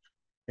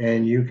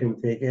 And you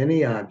can take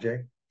any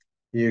object.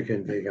 You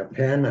can take a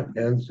pen, a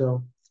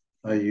pencil,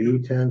 a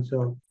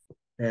utensil,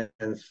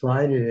 and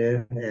slide it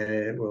in, and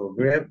it will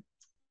grip.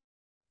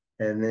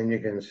 And then you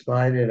can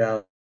slide it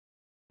out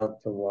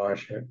to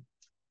wash it.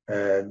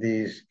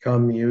 These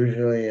come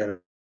usually in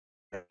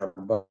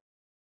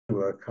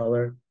a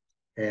color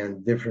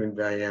and different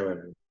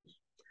diameters.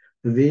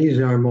 These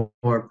are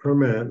more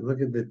permanent. Look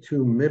at the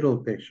two middle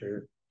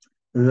pictures.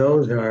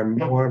 Those are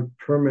more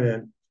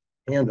permanent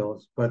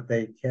handles, but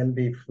they can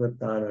be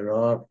flipped on and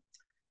off,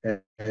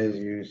 as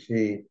you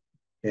see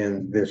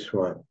in this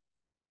one.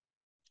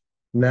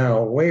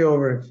 Now, way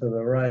over to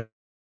the right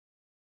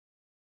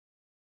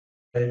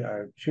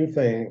are two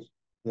things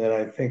that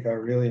I think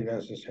are really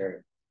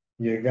necessary.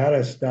 You got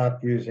to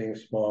stop using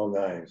small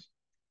knives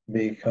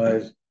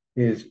because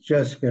it's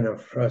just going to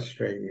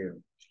frustrate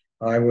you.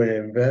 I would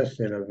invest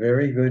in a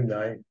very good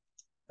knife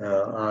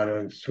out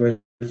of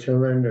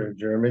Switzerland or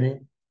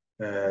Germany.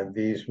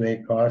 These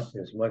may cost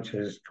as much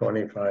as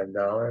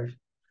 $25.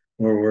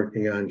 We're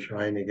working on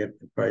trying to get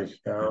the price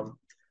down.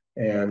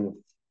 And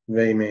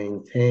they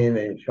maintain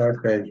a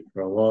sharp edge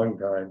for a long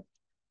time.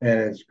 And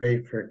it's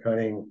great for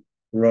cutting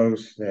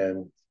roast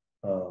and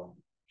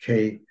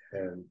cake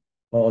and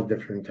all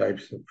different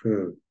types of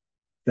food.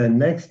 The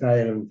next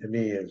item to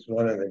me is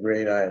one of the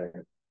great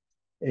items.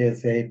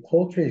 It's a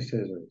poultry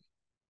scissors,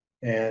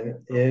 and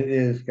it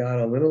is got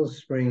a little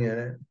spring in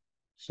it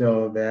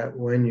so that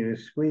when you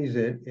squeeze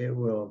it, it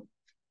will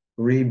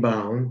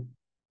rebound,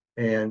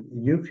 and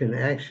you can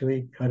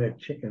actually cut a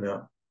chicken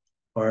up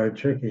or a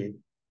turkey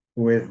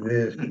with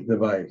this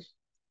device.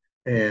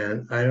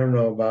 And I don't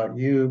know about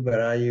you,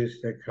 but I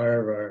used to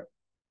carve our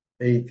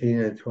 18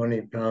 and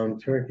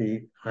 20-pound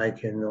turkey, I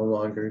can no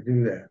longer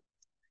do that.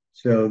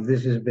 So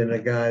this has been a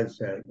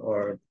godsend.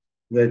 Or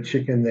the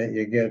chicken that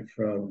you get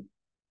from,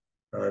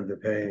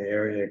 depending on the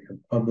area,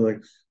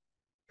 Publix,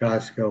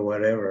 Costco,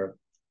 whatever,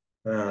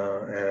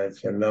 and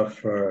it's enough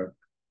for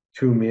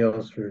 2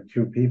 meals for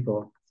 2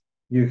 people.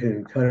 You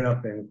can cut it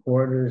up in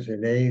quarters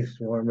and eighths,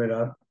 warm it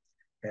up,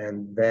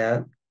 and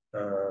that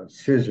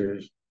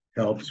scissors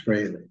helps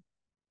greatly.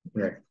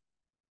 Next.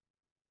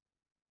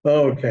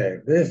 Okay,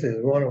 this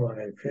is one of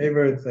my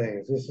favorite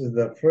things. This is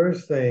the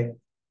first thing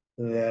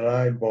that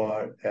I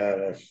bought at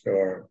a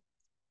store,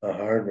 a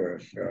hardware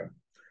store.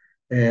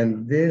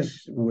 And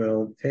this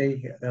will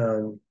take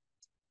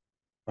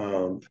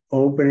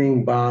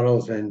opening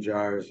bottles and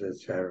jars,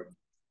 etc.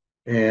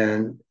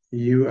 And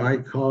I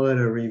call it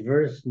a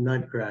reverse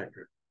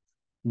nutcracker,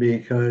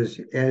 because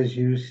as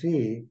you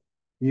see,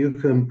 you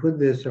can put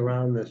this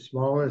around the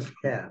smallest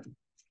cap,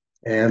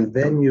 and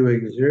then you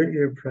exert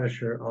your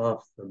pressure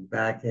off the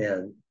back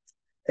end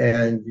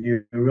and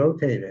you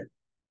rotate it.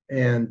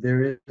 And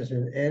there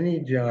isn't any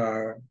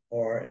jar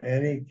or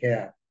any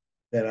cap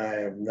that I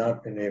have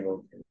not been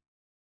able to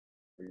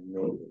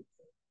remove.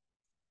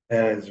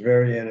 And it's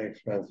very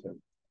inexpensive,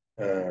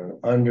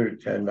 under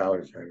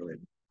 $10, I believe.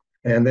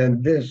 And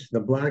then this, the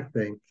black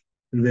thing,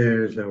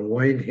 there's a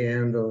white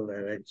handle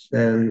that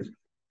extends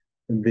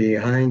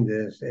behind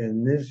this,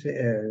 and this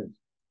is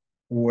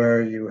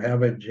where you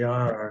have a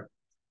jar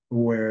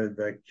where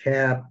the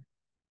cap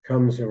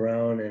comes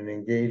around and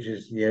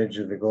engages the edge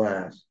of the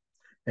glass.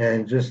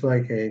 And just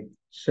like a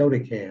soda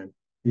can,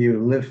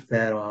 you lift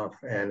that off,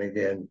 and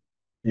again,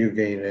 you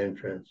gain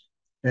entrance.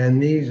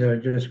 And these are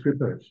just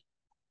grippers.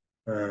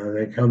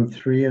 They come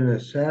 3 in a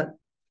set,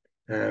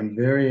 and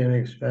very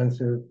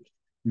inexpensive,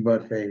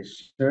 but they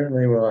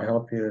certainly will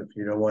help you if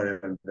you don't want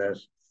to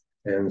invest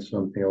in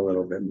something a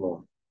little bit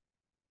more.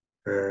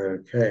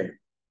 Okay.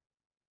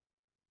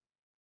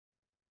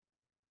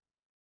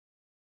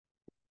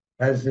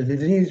 As the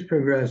disease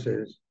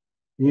progresses,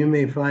 you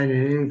may find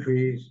an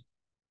increase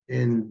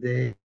in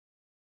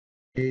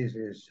days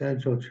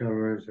essential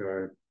tremors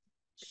or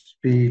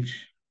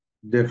speech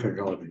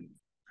difficulty.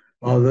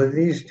 Although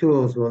these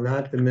tools will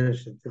not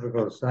diminish the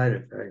typical side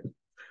effects,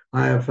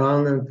 I have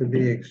found them to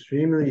be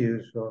extremely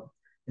useful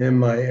in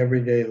my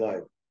everyday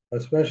life,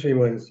 especially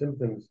when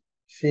symptoms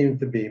seem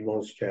to be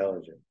most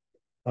challenging.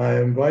 I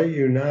invite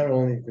you not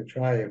only to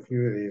try a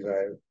few of these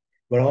items,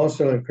 but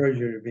also encourage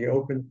you to be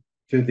open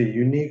to the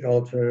unique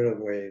alternative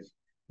ways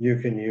you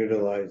can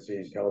utilize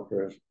these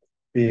helpers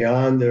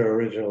beyond their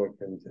original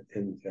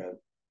intent,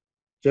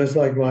 just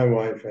like my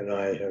wife and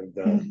I have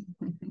done.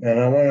 And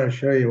I want to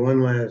show you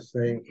one last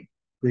thing,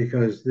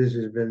 because this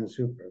has been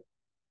super.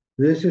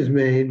 This is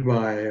made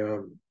by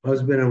a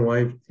husband and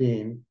wife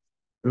team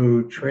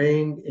who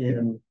trained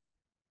in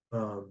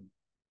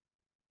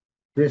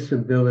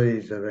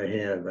disabilities of the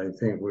hand, I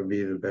think would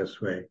be the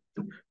best way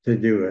to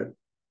do it.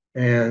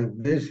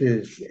 And this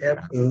is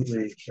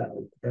absolutely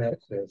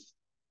fantastic.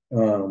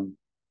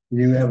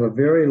 You have a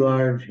very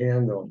large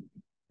handle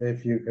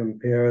if you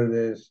compare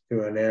this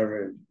to an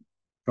average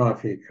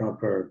coffee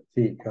cup or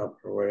tea cup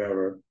or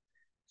whatever.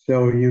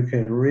 So you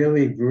can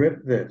really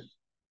grip this,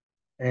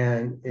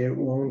 and it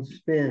won't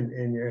spin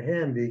in your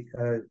hand,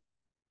 because,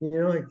 you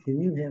know, like, can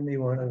you hand me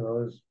one of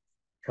those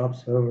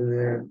cups over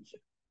there,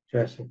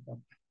 Jessica?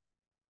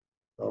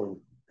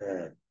 Oh,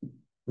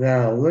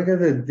 now look at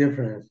the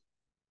difference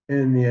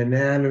in the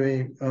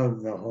anatomy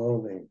of the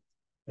holding.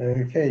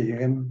 Okay, you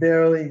can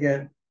barely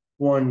get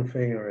one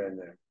finger in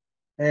there.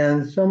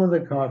 And some of the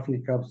coffee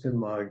cups and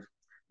mugs,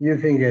 you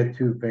can get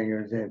 2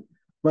 fingers in,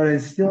 but it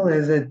still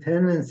has a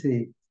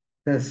tendency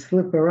to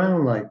slip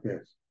around like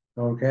this,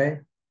 okay?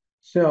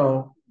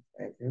 So,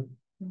 thank you,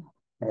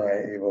 my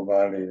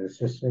able-bodied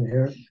assistant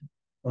here.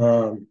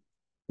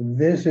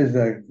 This is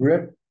a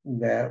grip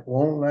that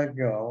won't let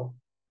go,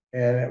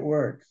 and it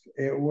works.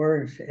 It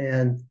works,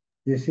 and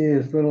you see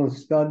this little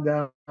stud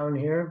down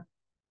here?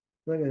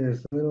 Look at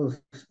this little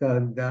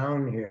stud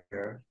down here.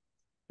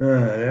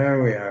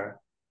 There we are.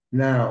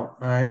 Now,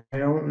 I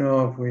don't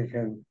know if we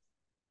can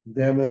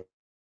demonstrate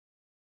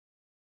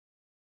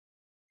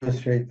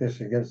this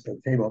against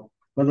the table,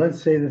 but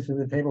let's say this is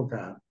a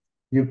tabletop.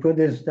 You put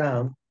this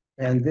down,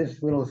 and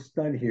this little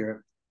stud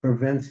here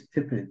prevents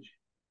tippage.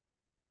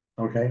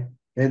 Okay?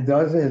 It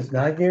doesn't, it's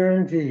not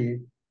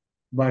guaranteed,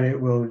 but it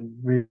will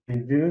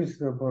reduce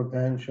the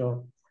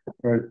potential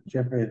for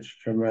tippage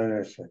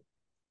tremendously.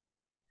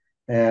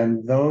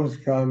 And those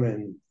come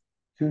in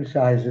 2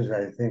 sizes,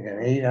 I think, an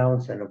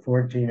 8-ounce and a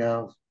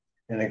 14-ounce,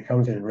 and it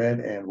comes in red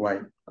and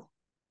white.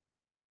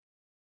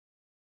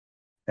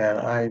 And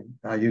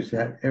I use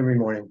that every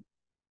morning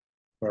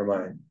for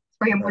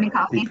your morning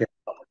coffee.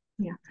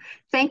 Yeah.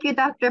 Thank you,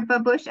 Dr.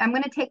 Babbush. I'm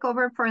going to take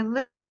over for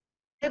a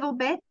little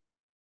bit,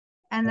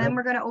 and then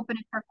we're going to open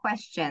it for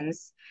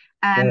questions.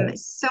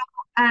 So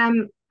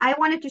I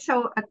wanted to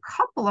show a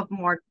couple of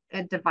more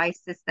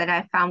devices that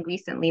I found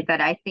recently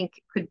that I think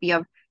could be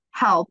of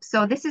help.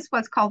 So this is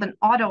what's called an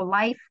auto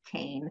life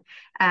cane.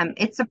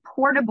 It's a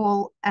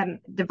portable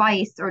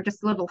device, or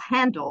just a little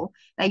handle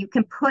that you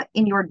can put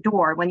in your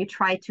door when you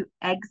try to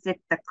exit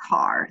the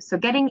car. So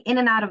getting in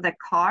and out of the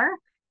car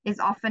is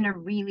often a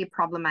really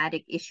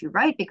problematic issue,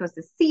 right? Because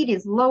the seat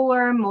is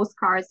lower. Most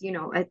cars, you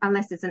know,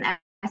 unless it's an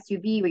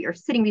SUV where you're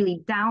sitting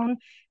really down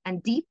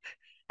and deep.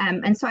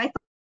 And so I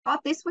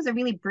thought this was a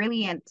really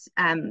brilliant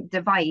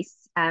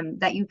device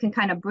that you can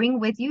kind of bring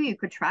with you. You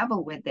could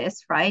travel with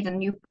this, right?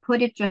 And you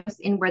put it just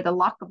in where the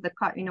lock of the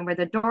car, you know, where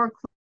the door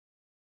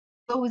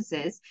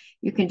closes.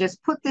 You can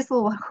just put this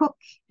little hook.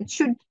 It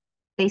should,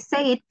 they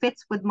say it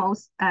fits with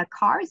most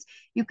cars.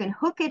 You can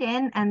hook it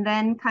in and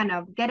then kind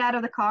of get out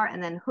of the car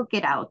and then hook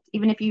it out,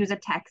 even if you use a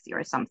taxi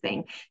or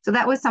something. So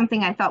that was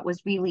something I thought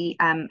was really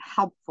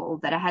helpful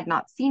that I had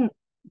not seen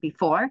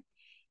before.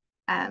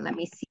 Let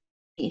me see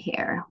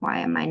here. Why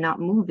am I not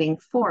moving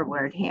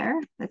forward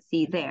here? Let's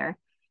see there.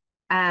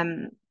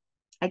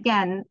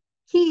 Again,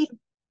 key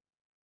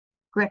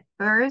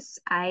grippers.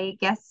 I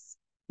guess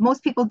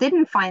most people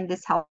didn't find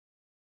this helpful,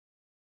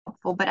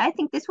 but I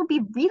think this will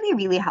be really,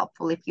 really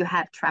helpful if you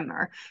have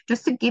tremor,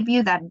 just to give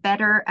you that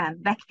better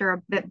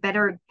vector,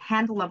 better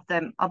handle of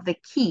the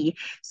key.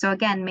 So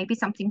again, maybe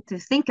something to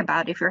think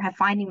about if you're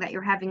finding that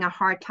you're having a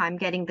hard time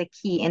getting the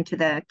key into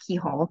the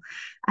keyhole.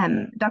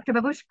 Dr.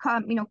 Babbush,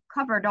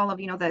 covered all of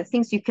the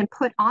things you can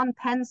put on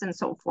pens and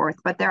so forth,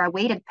 but there are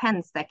weighted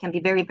pens that can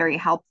be very, very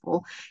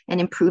helpful and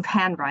improve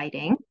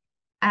handwriting.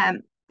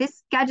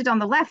 This gadget on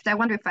the left, I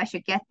wonder if I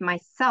should get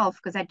myself,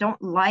 because I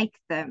don't like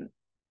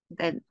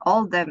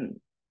all the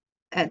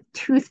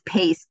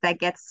toothpaste that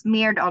gets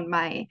smeared on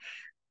my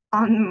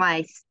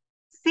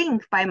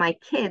sink by my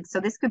kids. So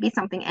this could be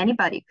something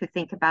anybody could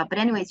think about. But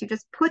anyways, you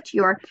just put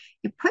your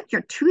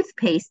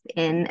toothpaste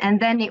in,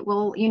 and then it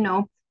will,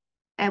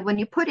 when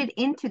you put it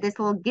into this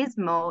little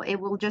gizmo, it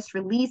will just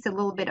release a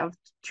little bit of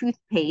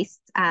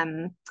toothpaste.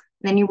 Then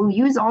you will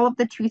use all of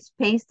the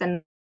toothpaste,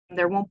 and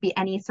there won't be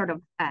any sort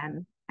of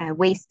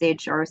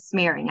wastage or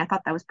smearing. I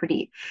thought that was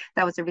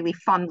a really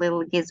fun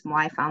little gizmo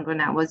I found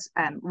when I was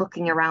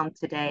looking around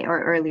today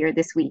or earlier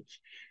this week.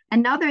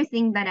 Another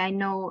thing that I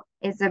know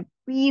is a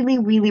really,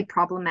 really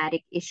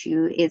problematic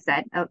issue is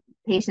that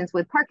patients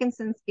with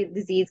Parkinson's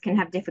disease can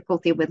have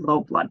difficulty with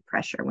low blood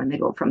pressure when they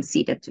go from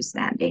seated to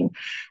standing.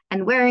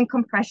 And wearing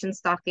compression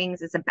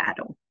stockings is a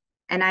battle.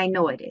 And I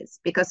know it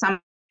is, because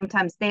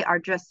sometimes they are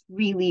just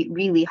really,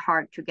 really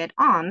hard to get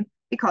on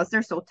because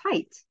they're so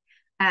tight.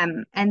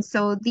 And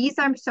so these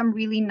are some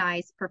really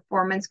nice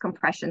performance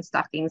compression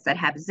stockings that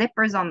have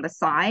zippers on the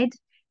side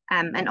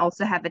and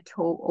also have a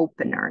toe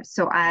opener.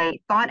 So I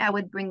thought I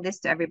would bring this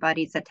to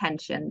everybody's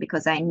attention,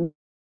 because I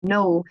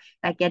know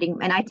that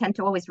and I tend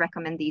to always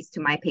recommend these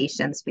to my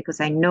patients, because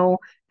I know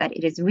that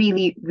it is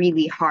really,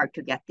 really hard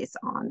to get this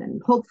on.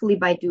 And hopefully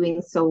by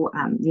doing so,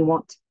 you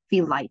won't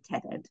feel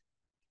lightheaded.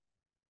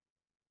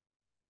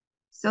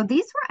 So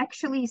these were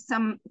actually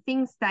some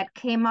things that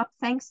came up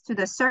thanks to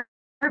the survey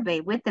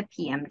with the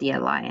PMD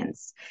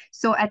Alliance.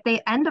 So at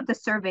the end of the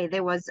survey,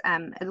 there was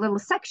a little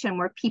section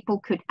where people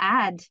could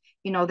add,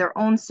 their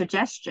own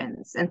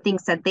suggestions and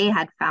things that they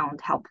had found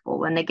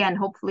helpful. And again,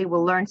 hopefully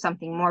we'll learn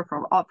something more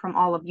from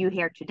all of you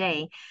here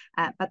today.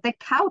 But the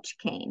couch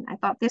cane, I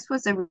thought this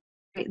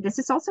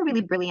is also a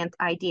really brilliant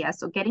idea.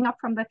 So getting up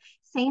from the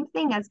same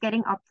thing as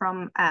getting up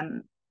from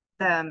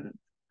the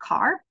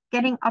car,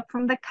 getting up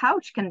from the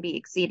couch can be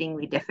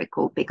exceedingly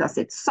difficult because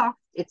it's soft,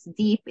 it's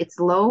deep, it's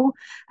low.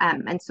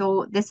 And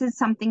so this is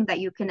something that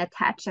you can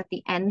attach at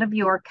the end of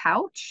your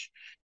couch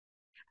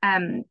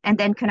and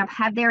then kind of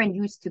have there and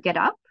use to get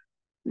up.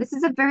 This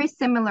is a very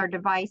similar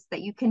device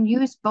that you can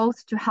use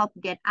both to help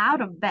get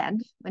out of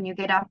bed when you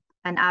get up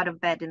and out of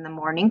bed in the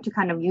morning, to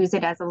kind of use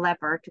it as a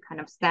lever to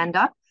kind of stand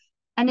up.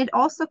 And it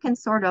also can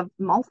sort of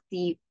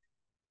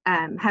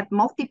have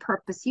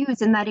multi-purpose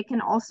use in that it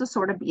can also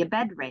sort of be a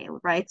bed rail,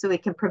 right? So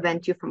it can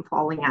prevent you from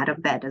falling out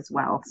of bed as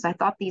well. So I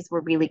thought these were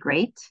really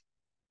great.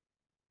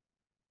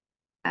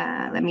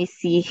 Let me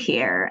see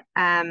here.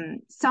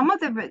 Some of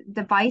the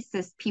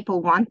devices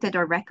people wanted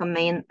or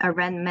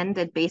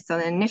recommended based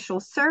on an initial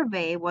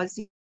survey was,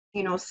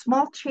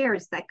 small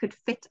chairs that could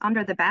fit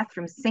under the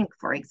bathroom sink,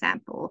 for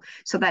example,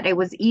 so that it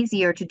was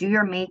easier to do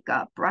your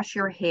makeup, brush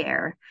your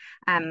hair,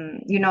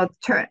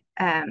 touch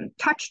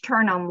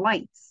turn on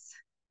lights.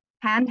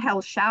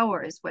 Handheld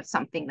showers was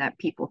something that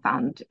people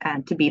found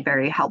to be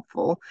very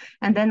helpful.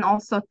 And then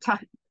also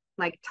touch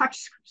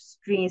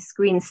screen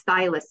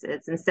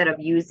styluses instead of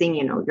using,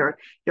 your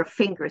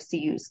fingers to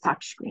use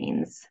touch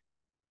screens.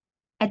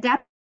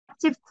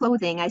 Adaptive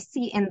clothing. I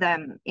see in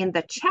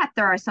the chat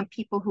there are some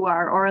people who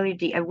are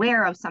already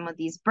aware of some of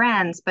these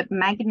brands, but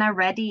Magna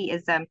Ready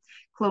is a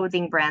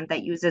clothing brand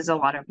that uses a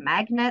lot of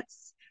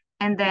magnets.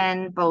 And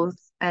then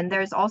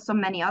there's also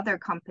many other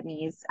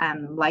companies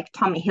like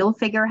Tommy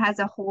Hilfiger has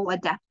a whole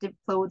adaptive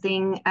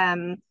clothing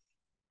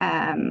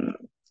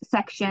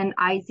section.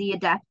 IZ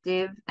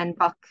Adaptive and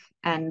Buck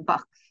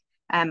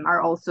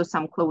are also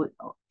some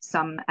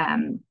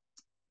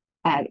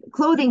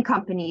clothing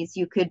companies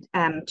you could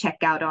check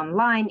out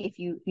online if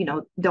you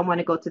don't want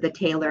to go to the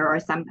tailor, or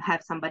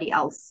have somebody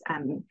else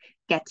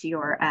get to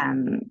your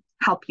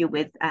help you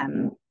with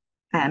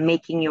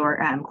making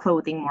your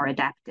clothing more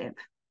adaptive.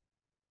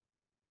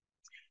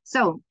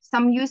 So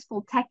some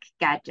useful tech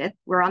gadgets.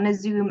 We're on a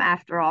Zoom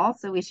after all,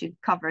 so we should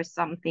cover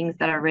some things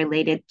that are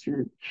related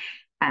to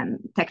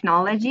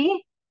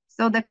technology.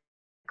 So the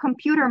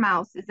computer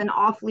mouse is an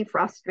awfully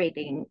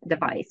frustrating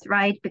device,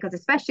 right? Because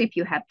especially if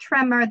you have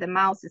tremor, the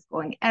mouse is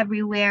going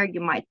everywhere.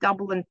 You might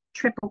double and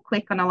triple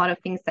click on a lot of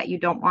things that you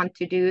don't want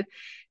to do.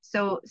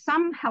 So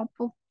some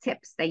helpful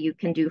tips that you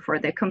can do for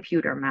the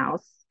computer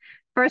mouse.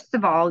 First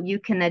of all, you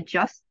can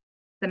adjust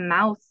the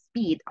mouse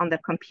speed on the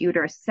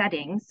computer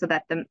settings so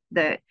that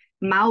the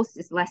mouse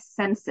is less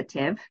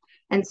sensitive.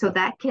 And so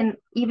that can,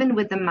 even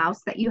with the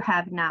mouse that you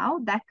have now,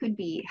 that could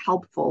be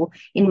helpful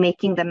in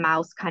making the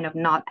mouse kind of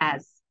not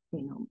as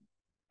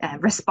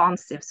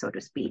responsive, so to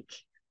speak.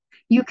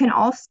 You can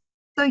also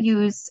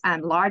use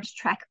large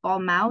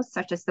trackball mouse,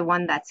 such as the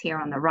one that's here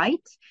on the right.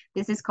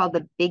 This is called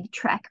the big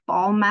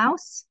trackball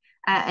mouse.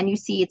 And you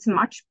see it's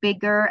much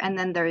bigger. And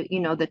then there,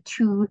 the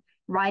two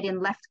right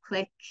and left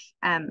click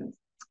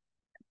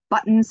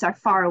buttons are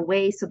far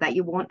away so that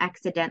you won't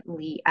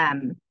accidentally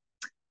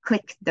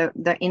click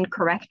the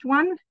incorrect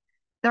one.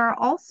 There are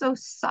also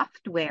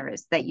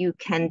softwares that you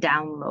can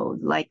download,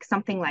 like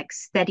something like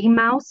Steady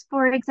Mouse,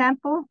 for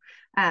example,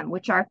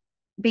 which are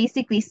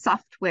basically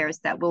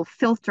softwares that will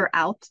filter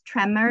out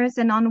tremors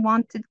and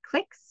unwanted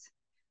clicks.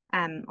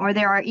 Or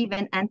there are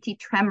even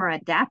anti-tremor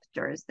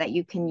adapters that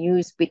you can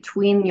use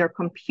between your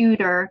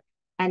computer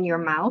and your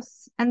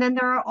mouse. And then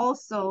there are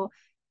also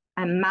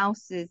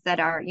mouses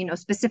that are,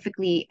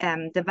 specifically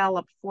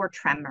developed for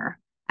tremor,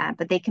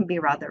 but they can be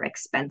rather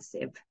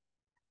expensive.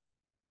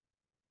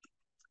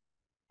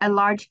 A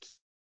large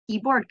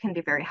keyboard can be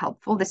very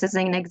helpful. This is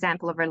an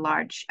example of a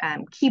large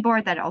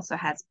keyboard that also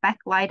has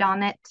backlight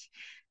on it.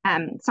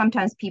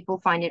 Sometimes people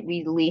find it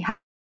really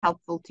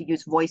helpful to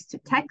use voice to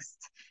text,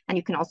 and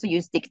you can also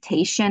use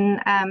dictation,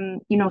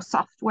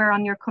 software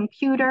on your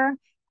computer,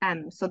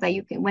 so that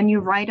you can, when you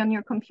write on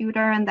your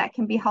computer, and that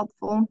can be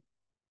helpful.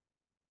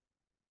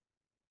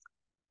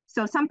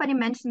 So somebody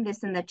mentioned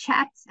this in the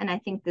chat, and I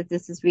think that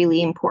this is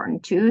really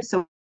important too.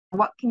 So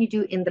what can you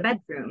do in the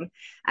bedroom?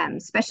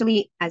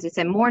 Especially, as you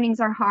said, mornings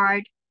are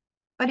hard,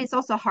 but it's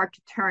also hard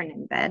to turn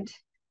in bed.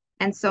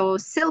 And so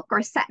silk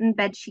or satin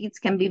bed sheets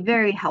can be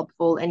very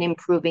helpful in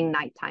improving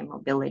nighttime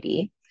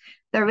mobility.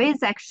 There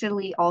is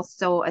actually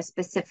also a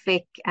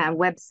specific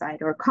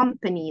website or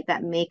company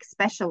that makes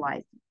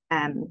specialized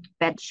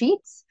bed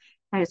sheets.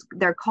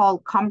 They're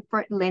called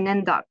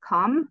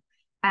comfortlinen.com.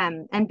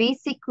 And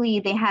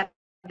basically they have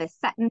a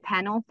satin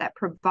panel that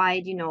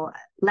provide,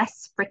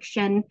 less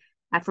friction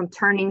from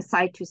turning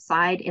side to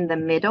side in the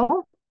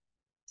middle.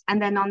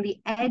 And then on the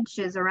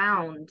edges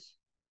around,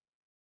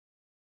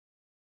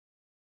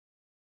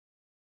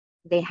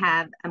 they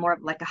have more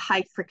of like a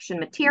high friction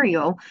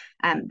material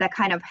that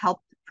kind of help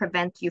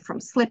prevent you from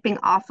slipping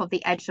off of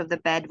the edge of the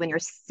bed when you're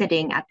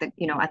sitting at the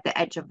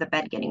edge of the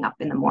bed getting up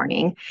in the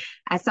morning.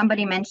 As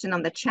somebody mentioned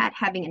on the chat,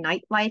 having a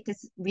night light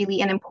is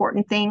really an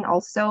important thing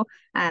also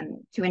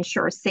to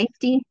ensure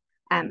safety.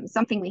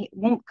 Something we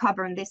won't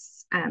cover in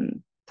this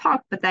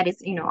talk, but that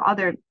is,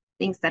 other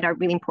things that are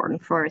really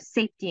important for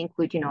safety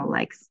include,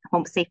 like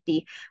home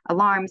safety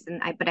alarms.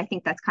 But I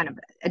think that's kind of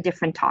a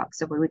different talk,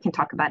 so we can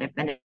talk about it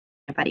if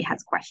anybody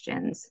has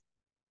questions.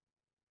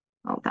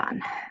 Hold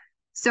on.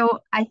 So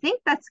I think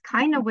that's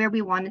kind of where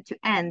we wanted to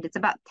end. It's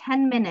about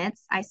 10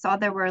 minutes. I saw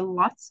there were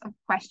lots of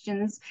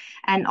questions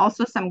and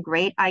also some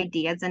great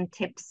ideas and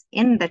tips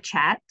in the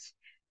chat.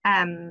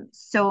 Ida,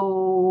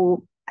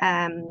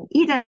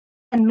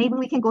 and maybe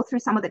we can go through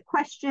some of the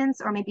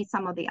questions, or maybe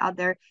some of the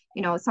other,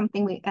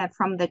 something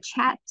from the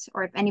chat,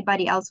 or if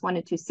anybody else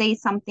wanted to say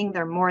something,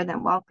 they're more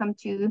than welcome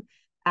to.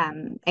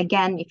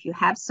 Again, if you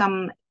have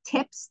some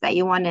tips that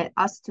you wanted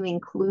us to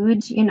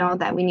include,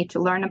 that we need to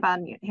learn about,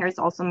 here's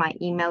also my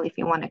email if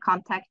you want to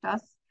contact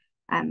us.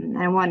 And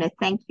I want to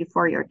thank you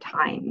for your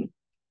time.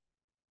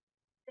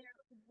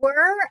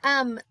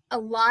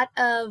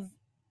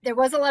 There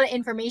was a lot of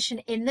information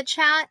in the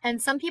chat, and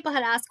some people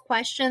had asked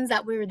questions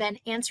that we were then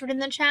answered in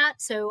the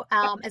chat. So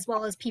as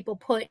well as people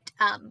put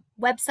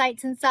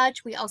websites and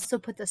such, we also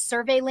put the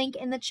survey link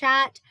in the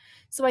chat.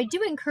 So I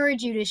do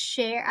encourage you to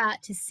share,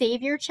 to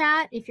save your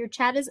chat. If your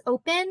chat is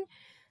open,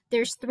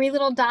 there's 3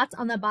 little dots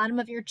on the bottom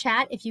of your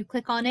chat. If you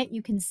click on it,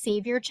 you can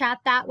save your chat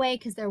that way,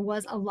 because there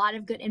was a lot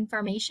of good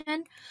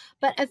information.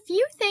 But a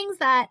few things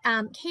that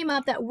came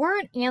up that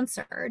weren't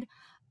answered.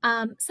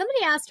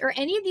 Somebody asked, are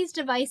any of these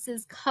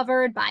devices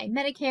covered by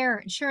Medicare or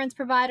insurance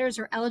providers,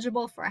 or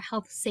eligible for a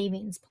health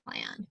savings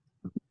plan?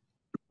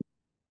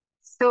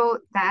 So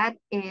that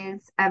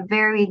is a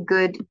very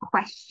good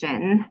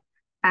question.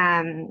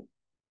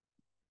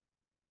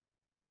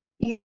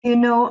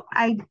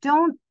 I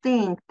don't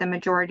think the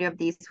majority of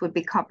these would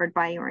be covered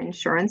by your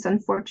insurance,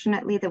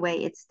 unfortunately, the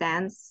way it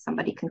stands.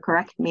 Somebody can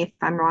correct me if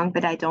I'm wrong,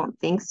 but I don't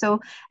think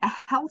so. A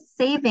health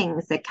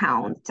savings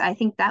account, I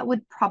think that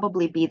would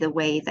probably be the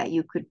way that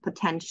you could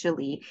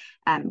potentially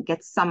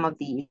get some of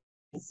these,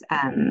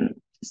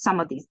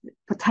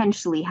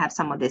 potentially have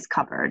some of this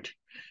covered.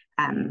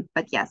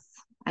 But yes,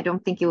 I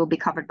don't think it will be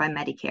covered by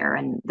Medicare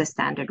and the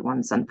standard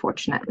ones,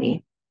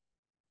 unfortunately.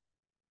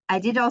 I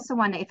did also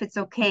want to, if it's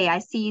okay, I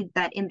see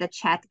that in the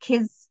chat,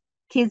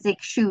 Kizik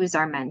shoes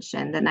are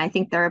mentioned, and I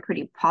think they're a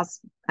pretty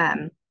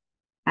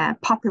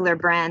popular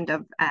brand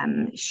of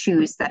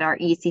shoes that are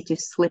easy to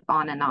slip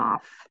on and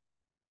off.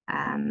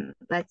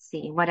 Let's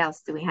see, what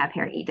else do we have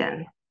here,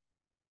 Eden?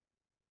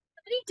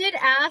 Somebody did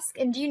ask,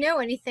 and do you know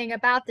anything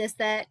about this,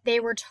 that they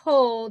were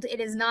told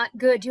it is not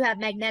good to have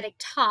magnetic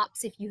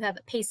tops if you have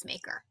a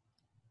pacemaker.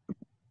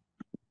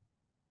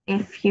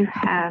 If you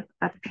have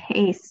a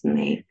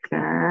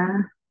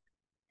pacemaker.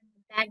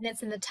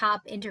 Magnets in the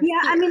top interfere.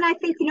 Yeah, I mean, I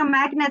think,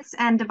 magnets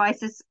and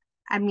devices,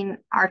 I mean,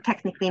 are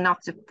technically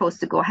not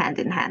supposed to go hand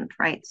in hand,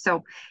 right?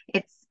 So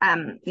it's,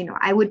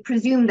 I would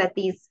presume that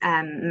these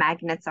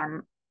magnets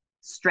are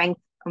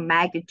strength or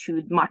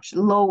magnitude much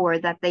lower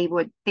that they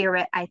would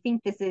I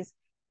think this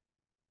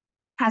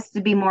has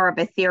to be more of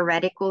a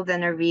theoretical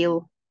than a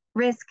real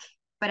risk.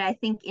 But I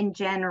think in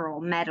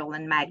general, metal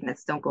and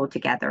magnets don't go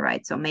together,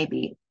 right? So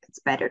maybe it's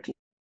better to,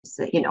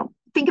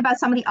 think about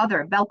some of the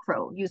other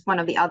Velcro, use one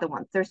of the other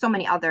ones. There's so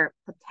many other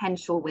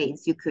potential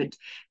ways you could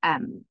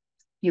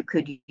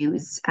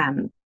use,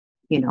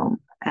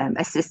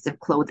 assistive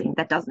clothing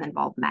that doesn't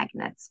involve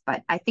magnets.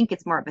 But I think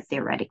it's more of a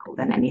theoretical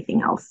than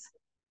anything else.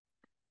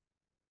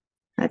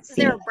 Let's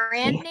see. Is there a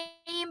brand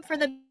name for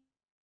the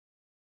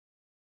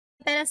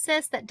bed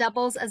assist that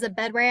doubles as a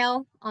bed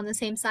rail on the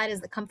same side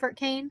as the comfort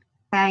cane?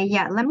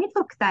 Yeah, let me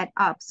look that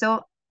up.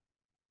 So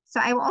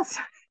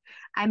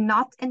I'm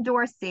not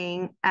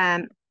endorsing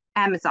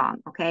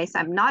Amazon, okay? So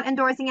I'm not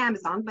endorsing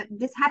Amazon, but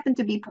this happened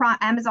to be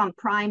Amazon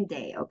Prime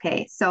Day,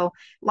 okay? So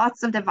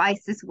lots of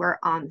devices were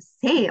on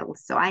sale.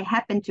 So I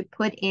happened to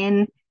put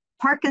in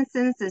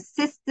Parkinson's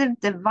assistive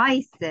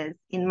devices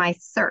in my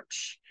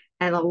search,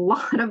 and a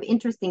lot of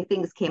interesting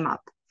things came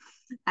up.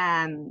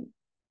 And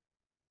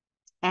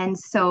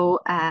so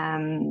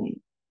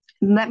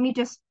let me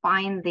just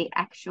find the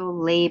actual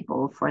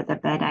label for the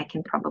bed. I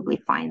can probably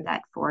find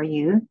that for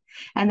you.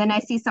 And then I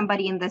see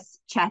somebody in this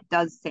chat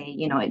does say,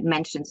 it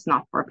mentions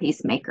not for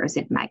pacemakers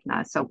in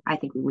Magna. So I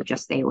think we would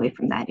just stay away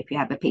from that if you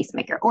have a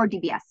pacemaker, or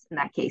DBS in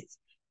that case.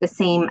 The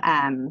same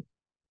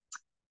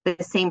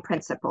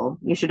principle.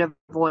 You should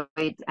avoid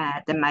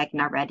the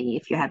Magna Ready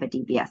if you have a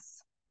DBS.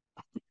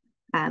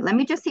 Let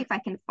me just see if I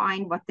can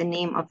find what the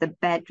name of the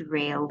bed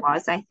rail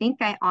was. I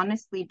think I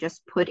honestly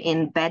just put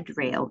in bed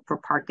rail for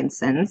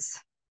Parkinson's,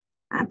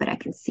 but I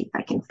can see if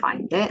I can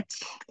find it.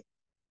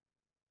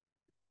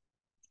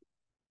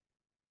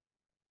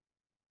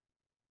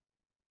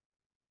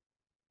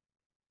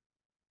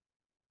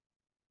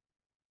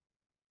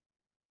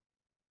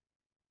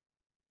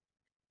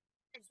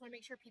 I just want to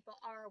make sure people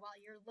are while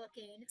you're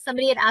looking.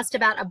 Somebody had asked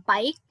about a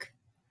bike,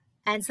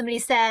 and somebody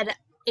said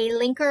a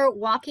linker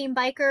walking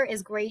biker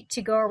is great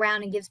to go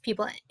around and keeps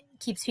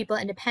people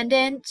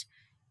independent.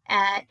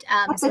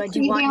 So I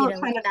do want you to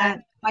look at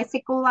that.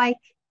 Bicycle-like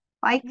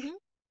bike. Mm-hmm.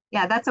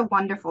 Yeah, that's a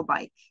wonderful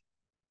bike.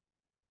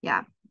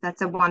 Yeah,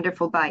 that's a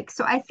wonderful bike.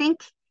 So I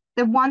think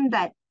the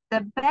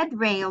bed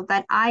rail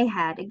that I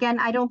had, again,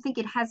 I don't think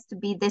it has to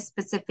be this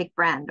specific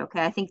brand,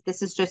 okay? I think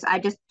this is I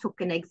just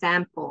took an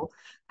example.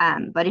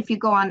 But if you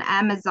go on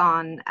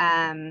Amazon,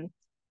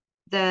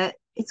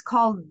 it's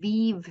called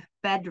Vive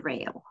bed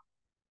rail.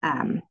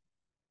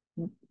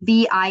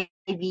 VIVE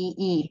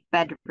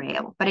bed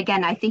rail. But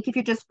again, I think if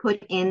you just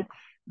put in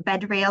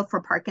bed rail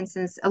for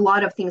Parkinson's, a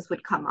lot of things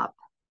would come up.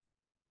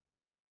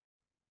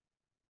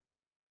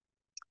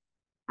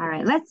 All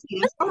right, let's see.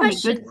 There's so many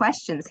good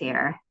questions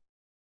here.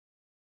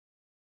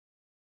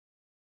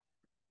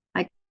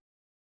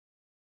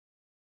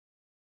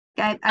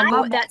 I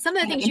love that some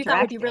of the things you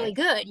thought would be really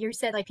good, you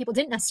said people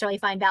didn't necessarily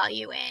find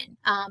value in.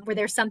 Were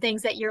there some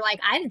things that you're I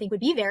didn't think would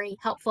be very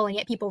helpful, and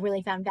yet people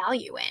really found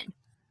value in?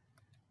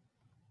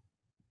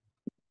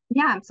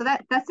 Yeah, so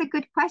that's a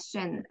good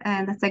question,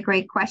 and that's a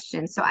great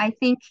question. So I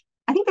think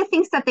the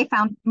things that they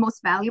found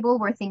most valuable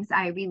were things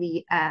I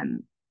really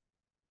kind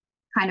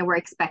of were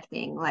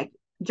expecting, like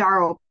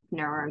jar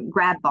opener,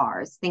 grab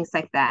bars, things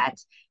like that.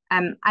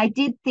 I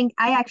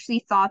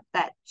actually thought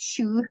that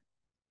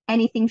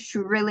anything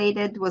shoe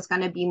related was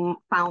going to be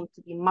found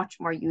to be much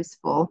more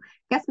useful.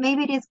 I guess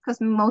maybe it is because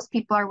most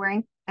people are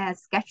wearing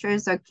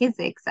Skechers or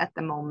Kiziks at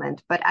the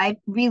moment, but I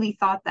really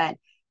thought that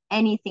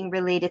anything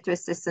related to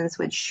assistance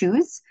with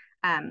shoes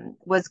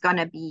was going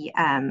to be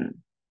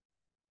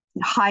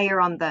higher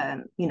on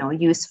the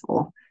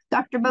useful.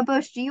 Dr.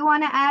 Babbush, do you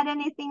want to add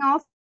anything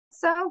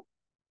also?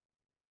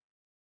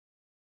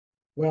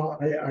 Well,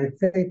 I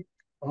think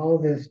all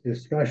this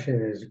discussion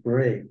is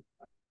great.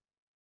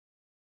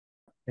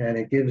 And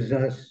it gives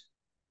us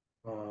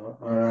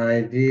an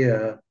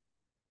idea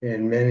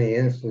in many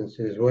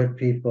instances what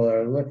people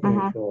are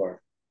looking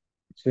for.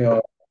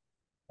 So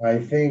I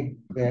think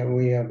that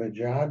we have a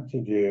job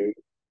to do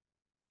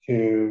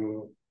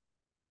to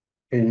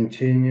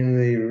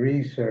continually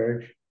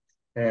research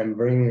and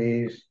bring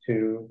these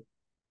to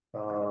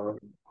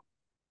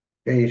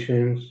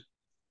patients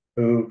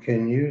who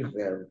can use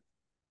them.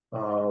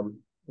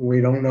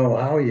 We don't know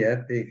how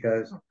yet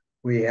because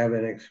we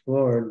haven't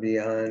explored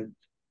beyond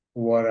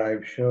what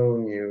I've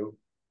shown you.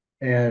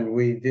 And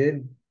we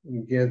did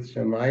get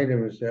some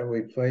items that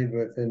we played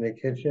with in the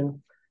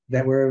kitchen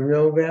that were of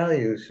no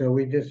value, so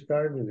we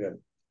discarded them.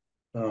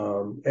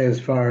 As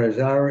far as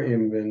our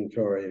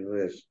inventory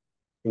list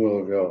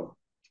will go.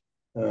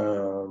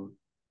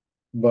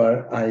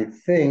 But I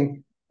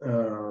think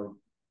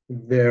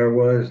there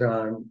was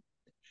on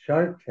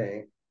Shark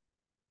Tank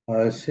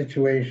a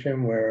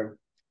situation where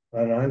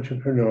an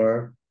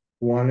entrepreneur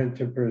wanted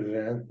to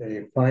present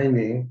a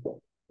finding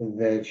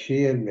that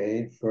she had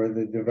made for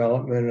the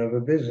development of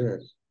a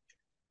business.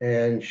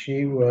 And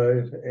she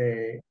was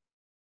a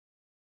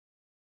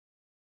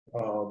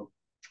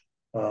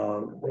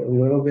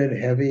little bit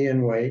heavy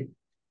in weight,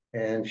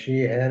 and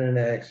she had an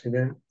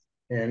accident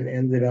and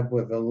ended up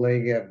with a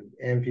leg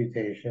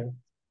amputation.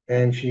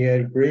 And she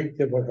had great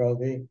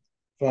difficulty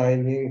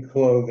finding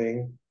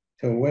clothing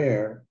to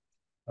wear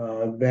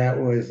that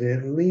was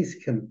at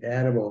least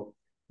compatible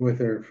with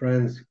her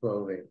friend's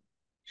clothing.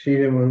 She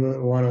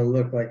didn't want to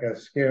look like a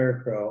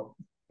scarecrow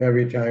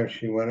every time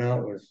she went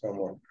out with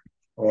someone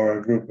or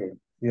a group of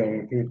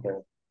young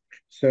people.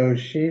 So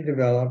she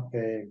developed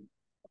a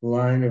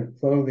line of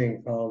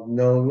clothing called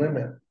No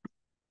Limit,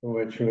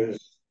 which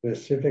was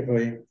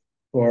specifically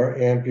for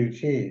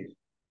amputees.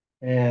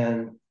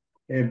 And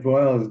it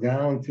boils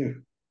down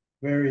to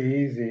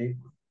very easy.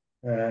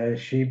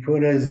 She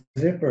put a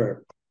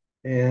zipper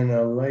in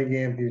a leg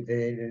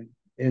amputated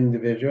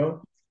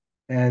individual,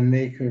 and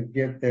they could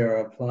get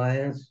their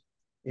appliance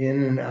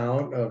in and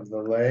out of the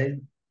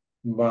leg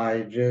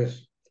by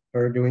just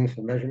her doing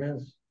some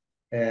measurements.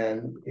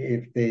 And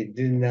if they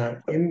did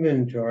not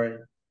inventory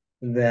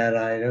that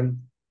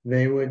item,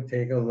 they would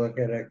take a look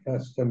at a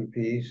custom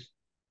piece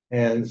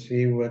and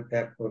see what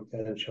that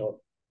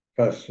potential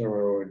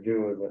customer would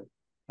do with it.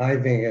 I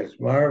think it's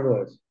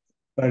marvelous.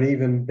 But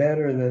even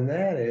better than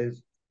that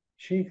is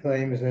she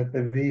claims that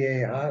the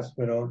VA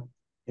hospital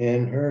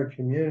in her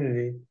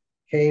community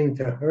came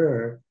to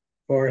her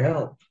for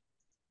help.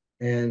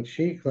 And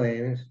she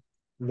claims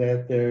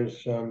that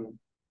there's some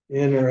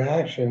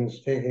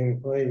interactions taking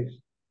place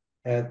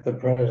at the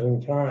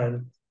present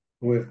time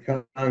with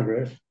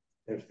Congress,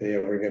 if they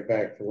ever get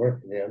back to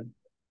work again,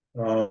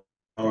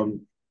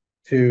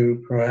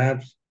 to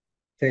perhaps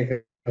take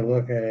a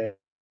look at it.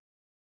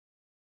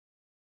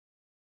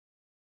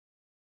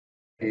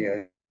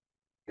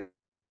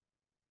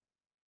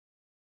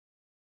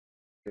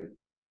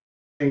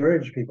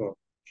 Encourage people,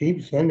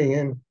 keep sending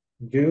in,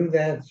 do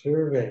that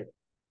survey,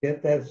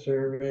 get that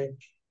survey.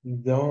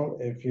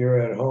 Don't, if you're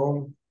at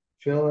home,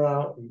 fill it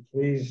out and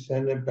please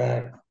send it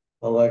back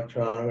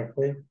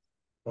electronically.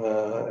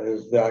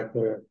 As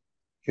Dr.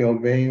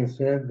 Kilbane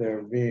said,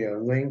 there'll be a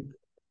link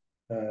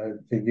to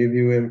give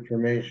you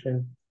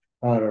information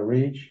how to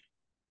reach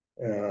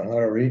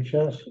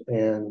us,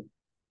 and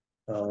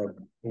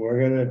we're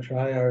going to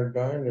try our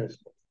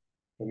darndest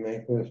to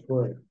make this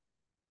work.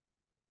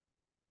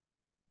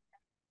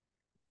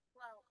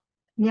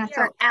 We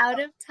are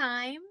out of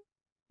time.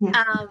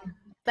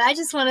 But I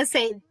just want to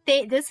say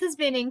this has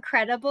been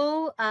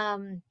incredible.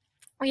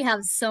 We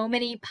have so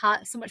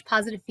much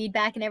positive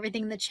feedback and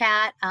everything in the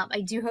chat.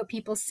 I do hope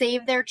people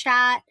save their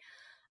chat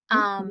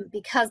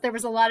because there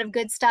was a lot of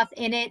good stuff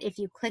in it. If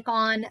you click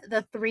on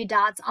the 3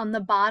 dots on the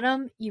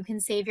bottom, you can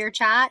save your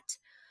chat.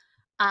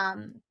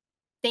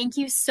 Thank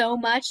you so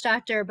much,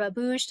 Dr.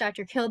 Babbush,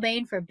 Dr.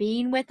 Kilbane, for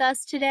being with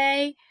us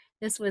today.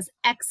 This was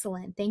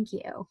excellent. Thank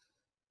you.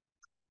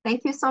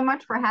 Thank you so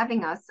much for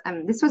having us.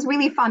 This was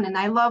really fun, and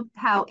I loved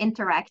how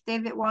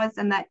interactive it was,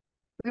 and that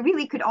we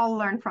really could all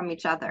learn from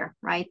each other,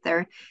 right? There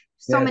are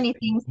so many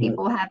things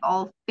people have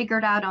all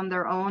figured out on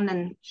their own,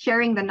 and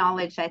sharing the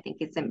knowledge, I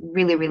think, is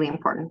really, really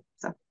important.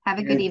 So have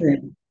a good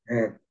evening.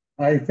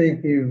 I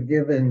think you've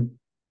given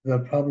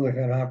the public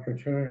an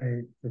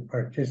opportunity to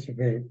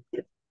participate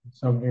in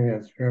something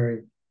that's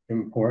very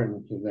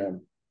important to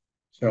them.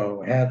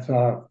 So hats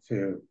off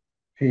to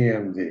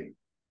PMD.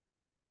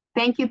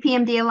 Thank you,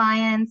 PMD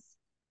Alliance.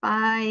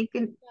 Bye.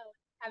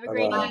 Have a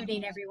great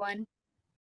evening, everyone.